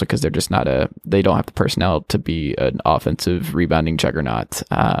it's also because they're just they don't have the personnel to be an offensive rebounding juggernaut.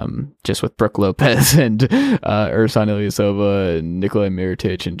 Just with Brook Lopez and Ersan Ilyasova and Nikola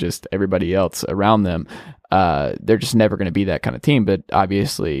Mirotic and just everybody else around them. They're just never going to be that kind of team, but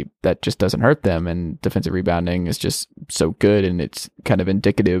obviously that just doesn't hurt them, and defensive rebounding is just so good, and it's kind of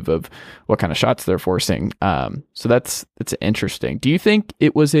indicative of what kind of shots they're forcing. So that's interesting. Do you think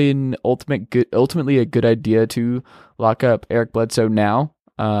it was ultimately a good idea to lock up Eric Bledsoe now?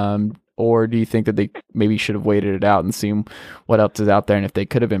 Or do you think that they maybe should have waited it out and seen what else is out there, and if they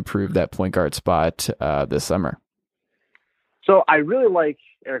could have improved that point guard spot this summer? So I really like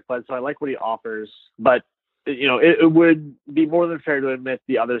Eric Bledsoe. I like what he offers, but it would be more than fair to admit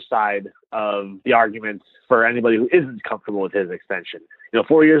the other side of the argument for anybody who isn't comfortable with his extension.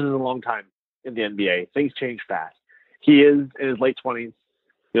 4 years is a long time in the NBA. Things change fast. He is in his late 20s.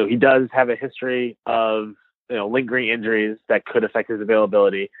 He does have a history of lingering injuries that could affect his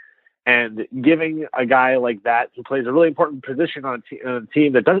availability. And giving a guy like that, who plays a really important position on a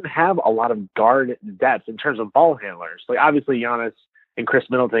team that doesn't have a lot of guard depth in terms of ball handlers. Like, obviously Giannis and Chris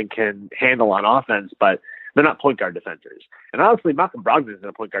Middleton can handle on offense, but they're not point guard defenders. And honestly, Malcolm Brogdon isn't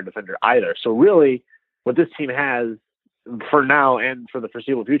a point guard defender either. So really, what this team has for now and for the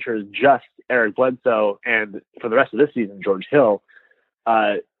foreseeable future is just Eric Bledsoe, and for the rest of this season, George Hill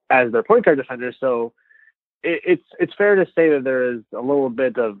as their point guard defenders. So it's fair to say that there is a little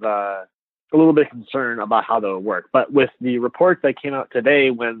bit of concern about how that will work. But with the report that came out today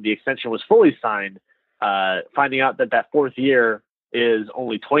when the extension was fully signed, finding out that fourth year is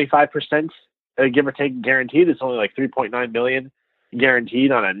only 25%, give or take, guaranteed. It's only like $3.9 million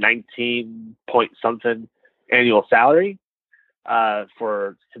guaranteed on a 19 point something annual salary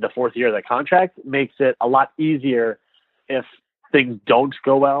for the fourth year of the contract, makes it a lot easier if things don't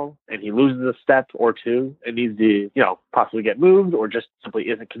go well and he loses a step or two and needs to, possibly get moved or just simply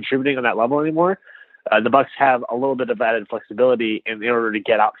isn't contributing on that level anymore. The Bucks have a little bit of added flexibility in order to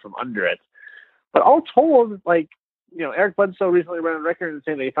get out from under it. But all told, Eric Bledsoe recently ran on record and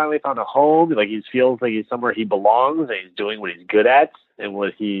saying that he finally found a home. Like, he feels like he's somewhere he belongs and he's doing what he's good at and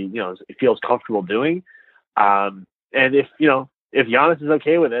what he, feels comfortable doing. And if Giannis is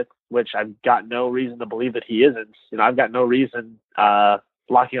okay with it, which I've got no reason to believe that he isn't, I've got no reason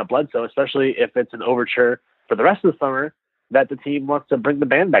locking up Bledsoe, especially if it's an overture for the rest of the summer that the team wants to bring the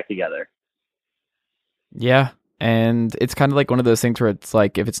band back together. Yeah. And it's kind of like one of those things where it's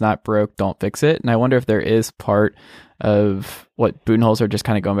like, if it's not broke, don't fix it. And I wonder if there is part of what Budenholzer just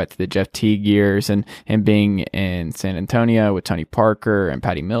kind of going back to the Jeff Teague years and him being in San Antonio with Tony Parker and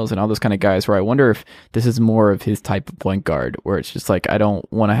Patty Mills and all those kind of guys, where I wonder if this is more of his type of point guard, where it's just like, I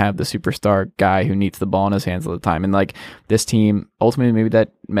don't want to have the superstar guy who needs the ball in his hands all the time. And like this team, ultimately, maybe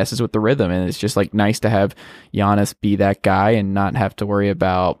that messes with the rhythm. And it's just like nice to have Giannis be that guy and not have to worry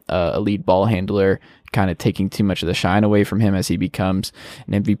about a lead ball handler kind of taking too much of the shine away from him as he becomes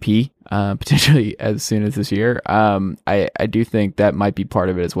an MVP, potentially as soon as this year. I do think that might be part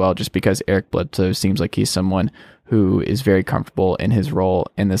of it as well, just because Eric Bledsoe seems like he's someone who is very comfortable in his role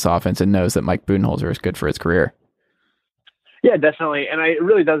in this offense and knows that Mike Budenholzer is good for his career. Yeah, definitely. And it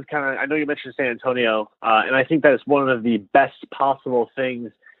really does I know you mentioned San Antonio, and I think that is one of the best possible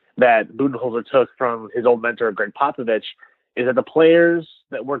things that Budenholzer took from his old mentor, Greg Popovich, is that the players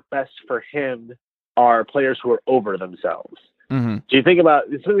that work best for him are players who are over themselves. Mm-hmm. So you think about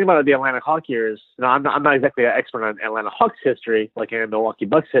the Atlanta Hawks years. Now, I'm not exactly an expert on Atlanta Hawks history, like in Milwaukee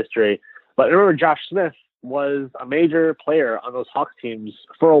Bucks history, but I remember Josh Smith was a major player on those Hawks teams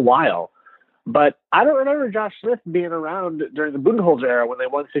for a while. But I don't remember Josh Smith being around during the Budenholzer era when they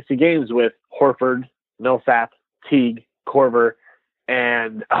won 60 games with Horford, Millsap, Teague, Korver,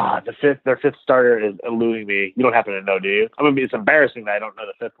 and their fifth starter is eluding me. You don't happen to know, do you? I mean, it's embarrassing that I don't know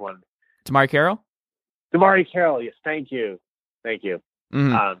the fifth one. Tamari Carroll? Damari Carroll, yes, thank you.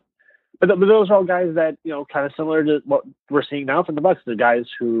 Mm-hmm. But those are all guys that, kind of similar to what we're seeing now from the Bucks. The guys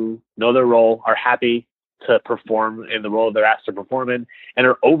who know their role, are happy to perform in the role they're asked to perform in, and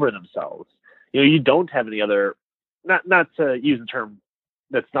are over themselves. You don't have any other, not to use a term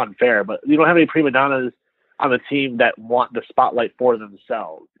that's not fair, but you don't have any prima donnas on the team that want the spotlight for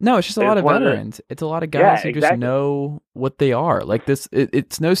themselves. No, it's just a lot of veterans. It's a lot of guys who just know what they are. Like this,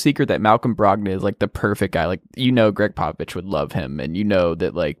 it's no secret that Malcolm Brogdon is like the perfect guy. Like, Greg Popovich would love him, and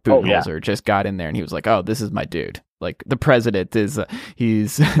that like Budenholzer just got in there and he was like, oh, this is my dude. Like the president is,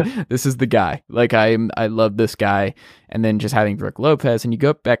 he's, this is the guy. Like I love this guy. And then just having Brook Lopez, and you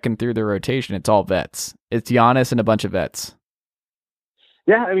go back and through the rotation, it's all vets. It's Giannis and a bunch of vets.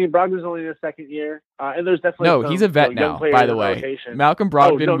 Yeah, I mean, Brogdon's only in his second year, and there's definitely he's a vet now. By the way, rotation. Malcolm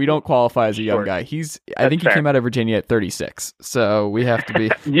Brogdon, we don't qualify as a young guy. I think he came out of Virginia at 36, so we have to be.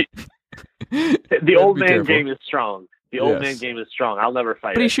 The old man careful. Game is strong. The old man game is strong. I'll never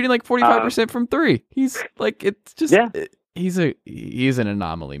fight. But he's shooting like 45% from three. He's like, it's just he's an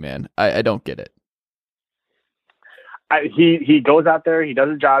anomaly, man. I don't get it. He goes out there. He does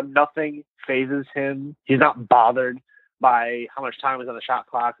a job. Nothing phases him. He's not bothered by how much time is on the shot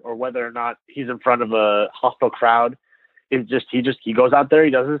clock or whether or not he's in front of a hostile crowd. It's just he goes out there, he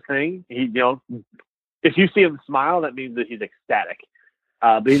does his thing. If you see him smile, that means that he's ecstatic.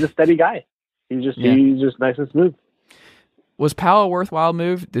 But he's a steady guy. He's just nice and smooth. Was Powell a worthwhile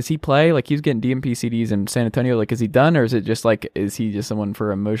move? Does he play? Like, he's getting DMP CDs in San Antonio. Like, is he done, or is it just like, is he just someone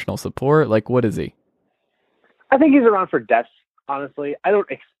for emotional support? Like, what is he? I think he's around for depth. Honestly, I don't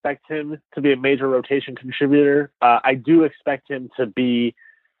expect him to be a major rotation contributor. I do expect him to be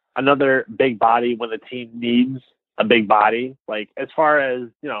another big body when the team needs a big body. Like, as far as,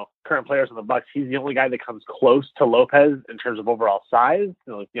 current players on the Bucks, he's the only guy that comes close to Lopez in terms of overall size.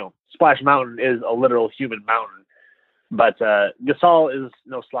 Splash Mountain is a literal human mountain, but Gasol is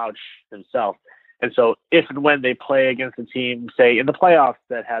no slouch himself. And so if and when they play against a team, say in the playoffs,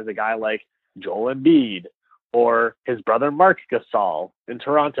 that has a guy like Joel Embiid, or his brother Mark Gasol in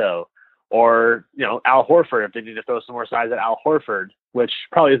Toronto, or Al Horford, if they need to throw some more size at Al Horford, which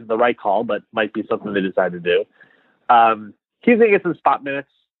probably isn't the right call, but might be something they decide to do. He's going to get some spot minutes,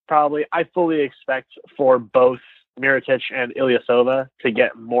 probably. I fully expect for both Mirotic and Ilyasova to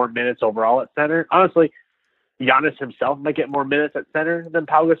get more minutes overall at center. Honestly, Giannis himself might get more minutes at center than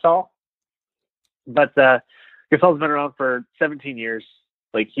Pau Gasol. But Gasol's been around for 17 years.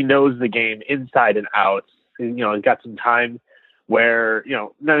 Like, he knows the game inside and out. He's got some time where,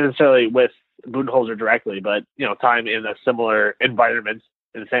 not necessarily with Budenholzer directly, but, time in a similar environment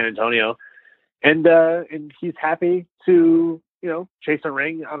in San Antonio. And he's happy to, chase a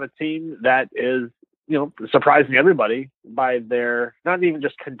ring on a team that is, surprising everybody by their, not even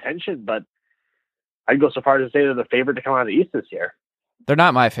just contention, but I'd go so far as to say they're the favorite to come out of the East this year. They're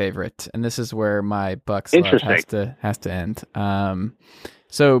not my favorite, and this is where my Bucks love has to end.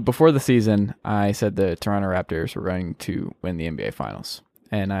 So before the season, I said the Toronto Raptors were going to win the NBA Finals,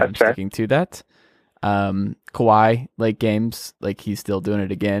 and I'm sticking to that. Kawhi, late games, like he's still doing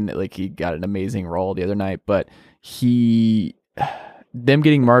it again. Like he got an amazing role the other night, but them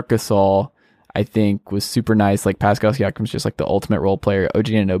getting Marc Gasol, I think was super nice. Like Pascal Siakam's just like the ultimate role player. OG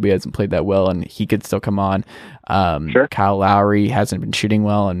Anunoby hasn't played that well, and he could still come on. Sure. Kyle Lowry hasn't been shooting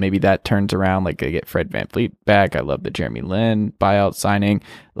well, and maybe that turns around. Like they get Fred VanVleet back. I love the Jeremy Lin buyout signing.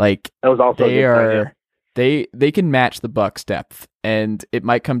 Like that was also they are. They can match the Bucks depth, and it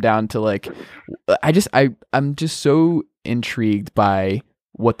might come down to like I'm just so intrigued by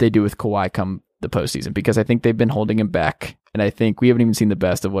what they do with Kawhi come the postseason, because I think they've been holding him back, and I think we haven't even seen the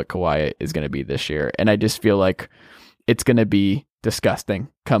best of what Kawhi is going to be this year, and I just feel like it's going to be disgusting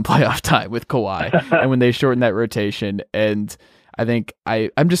come playoff time with Kawhi and when they shorten that rotation. And I think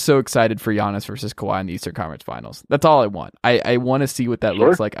I'm just so excited for Giannis versus Kawhi in the Eastern Conference Finals. That's all I want. I want to see what that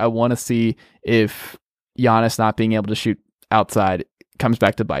looks like. I want to see if Giannis not being able to shoot outside comes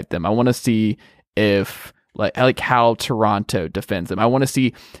back to bite them. I want to see if like how Toronto defends them. I want to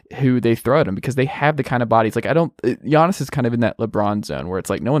see who they throw at him, because they have the kind of bodies. Like Giannis is kind of in that LeBron zone where it's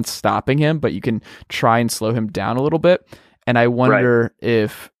like no one's stopping him, but you can try and slow him down a little bit. And I wonder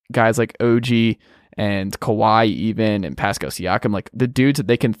if guys like OG and Kawhi even and Pascal Siakam, like the dudes that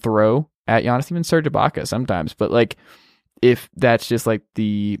they can throw at Giannis, even Serge Ibaka sometimes, but like if that's just like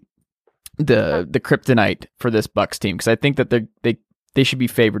the kryptonite for this Bucks team, because I think that they should be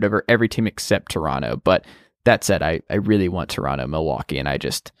favored over every team except Toronto. But that said, I really want Toronto, Milwaukee, and I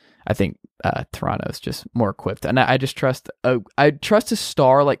think Toronto is just more equipped, and I just trust a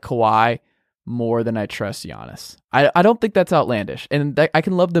star like Kawhi more than I trust Giannis. I don't think that's outlandish, and I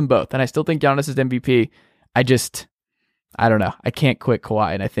can love them both, and I still think Giannis is MVP. I don't know. I can't quit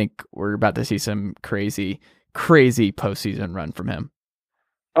Kawhi, and I think we're about to see some crazy postseason run from him.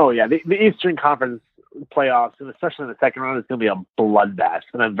 Oh yeah, the Eastern Conference playoffs, and especially in the second round, is going to be a bloodbath,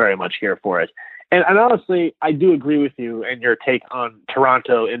 and I'm very much here for it. And honestly, I do agree with you and your take on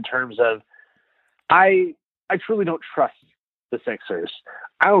Toronto in terms of I truly don't trust the Sixers.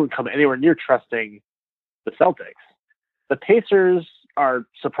 I don't come anywhere near trusting the Celtics. The Pacers are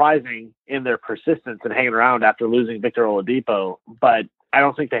surprising in their persistence and hanging around after losing Victor Oladipo, but I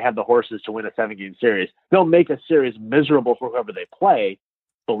don't think they have the horses to win a 7-game series. They'll make a series miserable for whoever they play.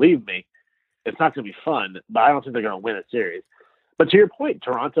 Believe me, it's not going to be fun, but I don't think they're going to win a series. But to your point,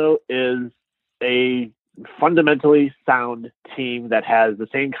 Toronto is a fundamentally sound team that has the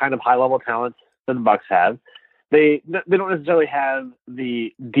same kind of high-level talent that the Bucks have. They don't necessarily have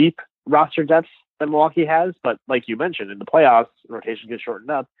the deep roster depth that Milwaukee has, but like you mentioned, in the playoffs, the rotation gets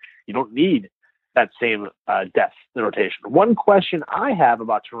shortened up. You don't need that same depth in the rotation. One question I have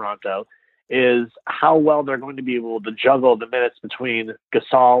about Toronto is how well they're going to be able to juggle the minutes between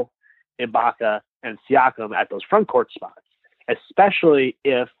Gasol, Ibaka, and Siakam at those front court spots, especially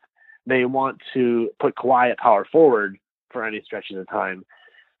if they want to put Kawhi at power forward for any stretches of time.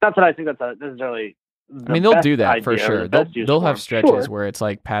 Not that I think that's necessarily they'll do that for sure. They'll have stretches sure. where it's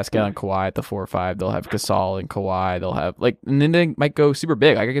like Pascal and Kawhi at the 4 or 5. They'll have Gasol and Kawhi. They'll have and then they might go super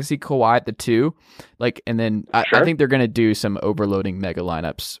big. Like I can see Kawhi at the 2, and then I think they're gonna do some overloading mega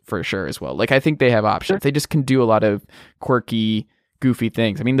lineups for sure as well. Like I think they have options. Sure. They just can do a lot of quirky, goofy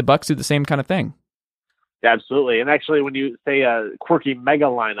things. I mean, the Bucks do the same kind of thing. Yeah, absolutely. And actually, when you say quirky mega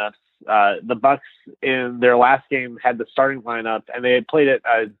lineups, the Bucks in their last game had the starting lineup, and they had played it,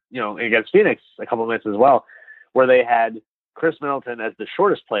 against Phoenix a couple of minutes as well, where they had Chris Middleton as the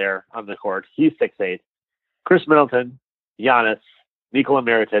shortest player on the court. He's 6'8". Chris Middleton, Giannis, Nikola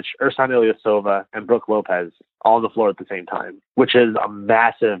Mirotic, Ersan Ilyasova, and Brook Lopez all on the floor at the same time, which is a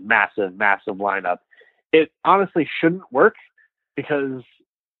massive, massive, massive lineup. It honestly shouldn't work because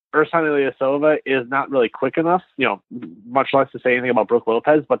Ersan Ilyasova is not really quick enough, much less to say anything about Brook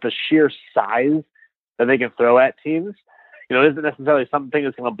Lopez, but the sheer size that they can throw at teams, isn't necessarily something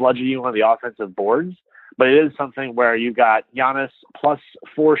that's going to bludgeon you on the offensive boards, but it is something where you got Giannis plus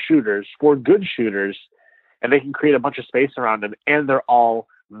 4 good shooters, and they can create a bunch of space around them, and they're all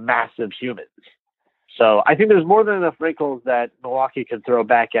massive humans. So I think there's more than enough wrinkles that Milwaukee could throw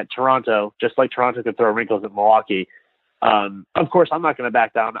back at Toronto, just like Toronto could throw wrinkles at Milwaukee. Of course, I'm not going to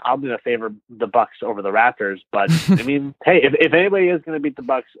back down. I'm going to favor the Bucks over the Raptors. But I mean, hey, if anybody is going to beat the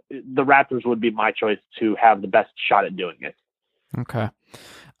Bucks, the Raptors would be my choice to have the best shot at doing it. Okay.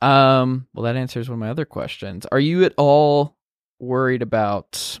 Well, that answers one of my other questions. Are you at all worried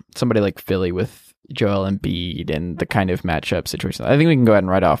about somebody like Philly with Joel Embiid and the kind of matchup situation? I think we can go ahead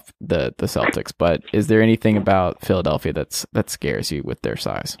and write off the Celtics. But is there anything about Philadelphia that scares you with their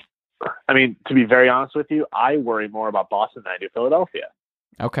size? I mean, to be very honest with you, I worry more about Boston than I do Philadelphia.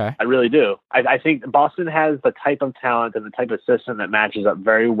 Okay. I really do. I think Boston has the type of talent and the type of system that matches up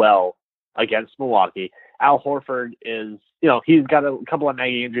very well against Milwaukee. Al Horford is, he's got a couple of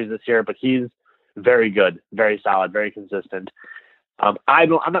nagging injuries this year, but he's very good, very solid, very consistent. I'm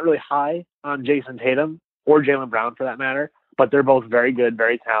not really high on Jason Tatum or Jaylen Brown for that matter, but they're both very good,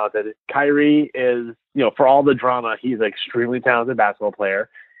 very talented. Kyrie is, for all the drama, he's an extremely talented basketball player,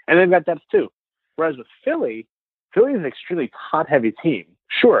 and they've got depth too. Whereas with Philly is an extremely top-heavy team.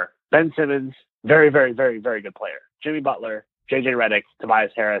 Sure, Ben Simmons, very, very, very, very good player. Jimmy Butler, JJ Redick,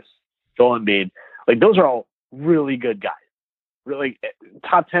 Tobias Harris, Joel Embiid. Like, those are all really good guys. Really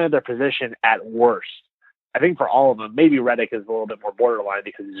top 10 of their position at worst. I think for all of them, maybe Redick is a little bit more borderline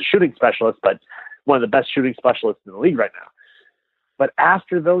because he's a shooting specialist, but one of the best shooting specialists in the league right now. But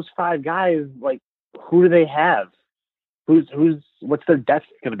after those 5 guys, like, who do they have? What's their depth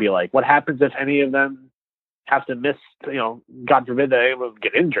going to be like? What happens if any of them have to miss, God forbid that any of them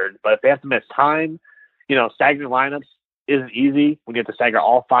get injured, but if they have to miss time, staggering lineups isn't easy when you have to stagger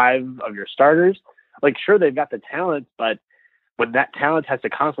all 5 of your starters. Like, sure, they've got the talent, but when that talent has to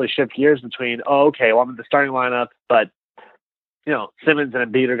constantly shift gears between, I'm in the starting lineup, but, Simmons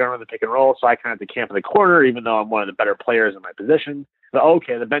and Embiid are going to run the pick and roll, so I kind of have to camp in the corner, even though I'm one of the better players in my position. But,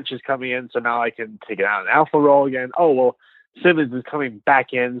 the bench is coming in, so now I can take it out an alpha role again. Simmons is coming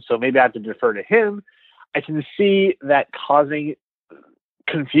back in, so maybe I have to defer to him. I can see that causing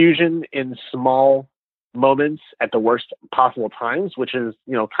confusion in small moments at the worst possible times, which is,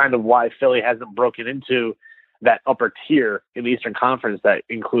 kind of why Philly hasn't broken into that upper tier in the Eastern Conference that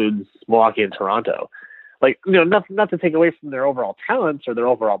includes Milwaukee and Toronto. Like, not to take away from their overall talents or their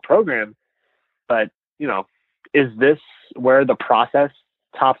overall program, but, is this where the process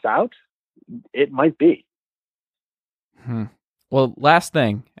tops out? It might be. Well, last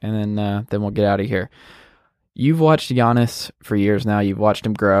thing, and then we'll get out of here. You've watched Giannis for years now. You've watched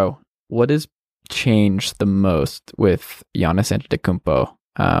him grow. What has changed the most with Giannis Antetokounmpo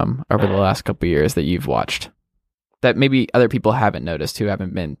over the last couple of years that you've watched that maybe other people haven't noticed who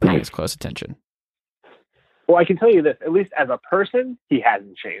haven't been paying as close attention? Well, I can tell you this, at least as a person, he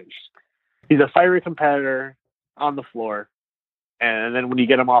hasn't changed. He's a fiery competitor on the floor. And then when you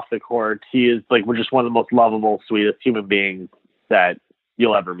get him off the court, he is like, we're just one of the most lovable, sweetest human beings that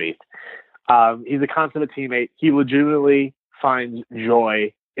you'll ever meet. He's a consummate teammate. He legitimately finds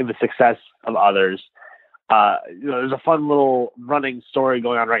joy in the success of others. There's a fun little running story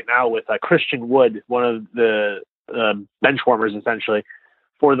going on right now with Christian Wood, one of the bench warmers essentially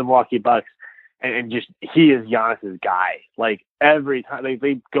for the Milwaukee Bucks. And just, he is Giannis's guy. Like, every time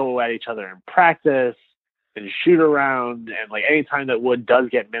they go at each other in practice and shoot around, and like anytime that Wood does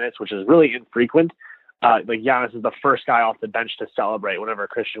get minutes, which is really infrequent, like Giannis is the first guy off the bench to celebrate whenever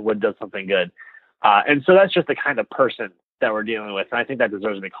Christian Wood does something good. And so that's just the kind of person that we're dealing with. And I think that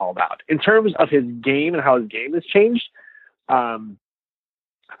deserves to be called out. In terms of his game and how his game has changed,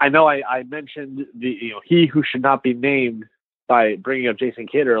 I know I mentioned he who should not be named by bringing up Jason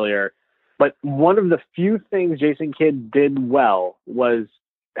Kidd earlier, but one of the few things Jason Kidd did well was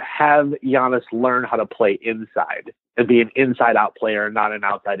have Giannis learn how to play inside and be an inside-out player, not an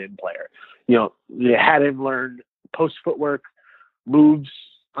outside-in player. They had him learn post footwork, moves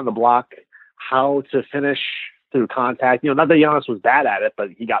on the block, how to finish through contact. Not that Giannis was bad at it, but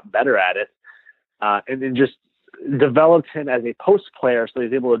he got better at it. And then just developed him as a post player so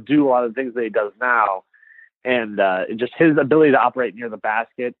he's able to do a lot of the things that he does now. And just his ability to operate near the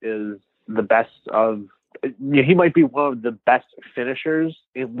basket is the best of, he might be one of the best finishers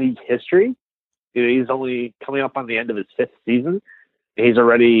in league history. He's only coming up on the end of his 5th season. He's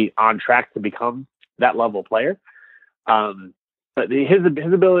already on track to become that level player. But his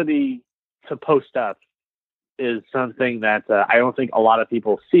ability to post up is something that I don't think a lot of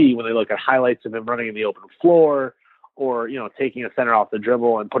people see when they look at highlights of him running in the open floor or, taking a center off the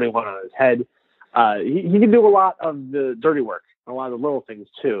dribble and putting one on his head. He can do a lot of the dirty work, a lot of the little things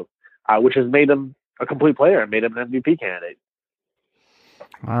too, which has made him a complete player and made him an MVP candidate.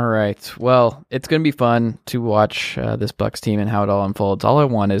 All right. Well, it's going to be fun to watch this Bucks team and how it all unfolds. All I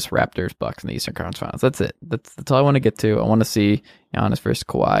want is Raptors Bucks in the Eastern Conference Finals. That's it. That's all I want to get to. I want to see Giannis versus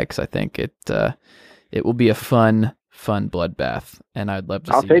Kawhi because I think it will be a fun bloodbath, and I'd love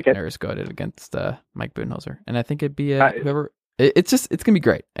to see Nick Nurse go at it against Mike Budenholzer. And I think it'd be whoever. It's gonna be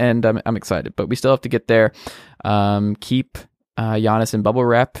great, and I'm excited. But we still have to get there. Keep Giannis in bubble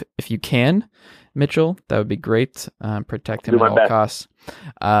wrap if you can, Mitchell. That would be great. Protect him at all costs.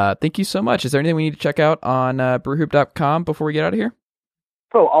 Thank you so much. Is there anything we need to check out on BrewHoop.com before we get out of here?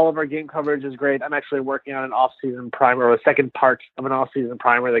 So all of our game coverage is great. I'm actually working on an off-season primer, or a second part of an off-season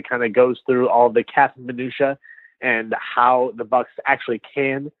primer that kind of goes through all of the cap minutia and how the Bucks actually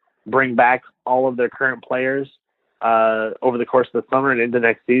can bring back all of their current players over the course of the summer and into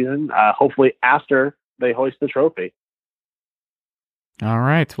next season, hopefully after they hoist the trophy. All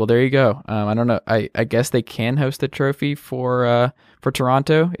right. Well, there you go. I don't know. I guess they can host a trophy for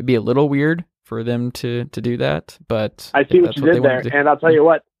Toronto. It'd be a little weird for them to do that, but I see what you did there, and I'll tell you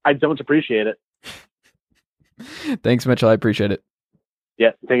what, I don't appreciate it. Thanks, Mitchell. I appreciate it.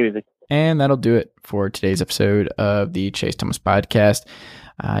 Yeah, take it easy. And that'll do it for today's episode of the Chase Thomas Podcast.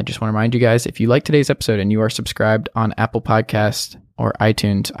 I just want to remind you guys, if you like today's episode and you are subscribed on Apple Podcasts or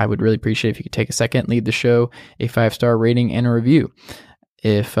iTunes, I would really appreciate if you could take a second, leave the show a 5-star rating and a review.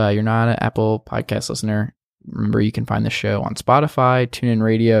 If you're not an Apple Podcast listener, remember you can find the show on Spotify, TuneIn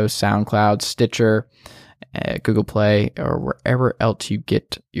Radio, SoundCloud, Stitcher, Google Play, or wherever else you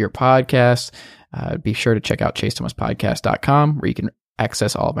get your podcasts. Be sure to check out chasethomaspodcast.com, where you can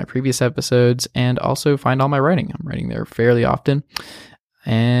access all of my previous episodes and also find all my writing. I'm writing there fairly often.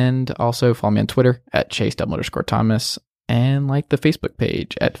 And also follow me on Twitter at chase_Thomas and like the Facebook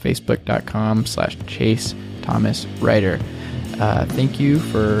page at facebook.com/ChaseThomasWriter. Thank you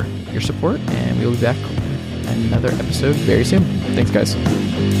for your support, and we'll be back with another episode very soon. Thanks, guys.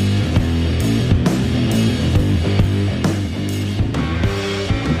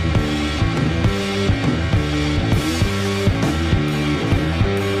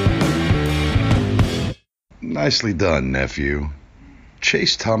 Nicely done, nephew.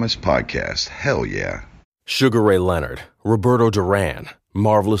 Chase Thomas Podcast. Hell yeah. Sugar Ray Leonard, Roberto Duran,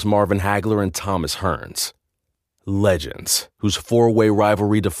 Marvelous Marvin Hagler, and Thomas Hearns. Legends, whose four-way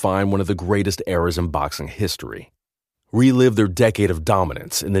rivalry defined one of the greatest eras in boxing history. Relive their decade of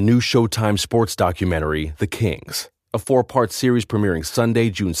dominance in the new Showtime sports documentary, The Kings, a 4-part series premiering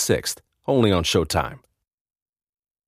Sunday, June 6th, only on Showtime.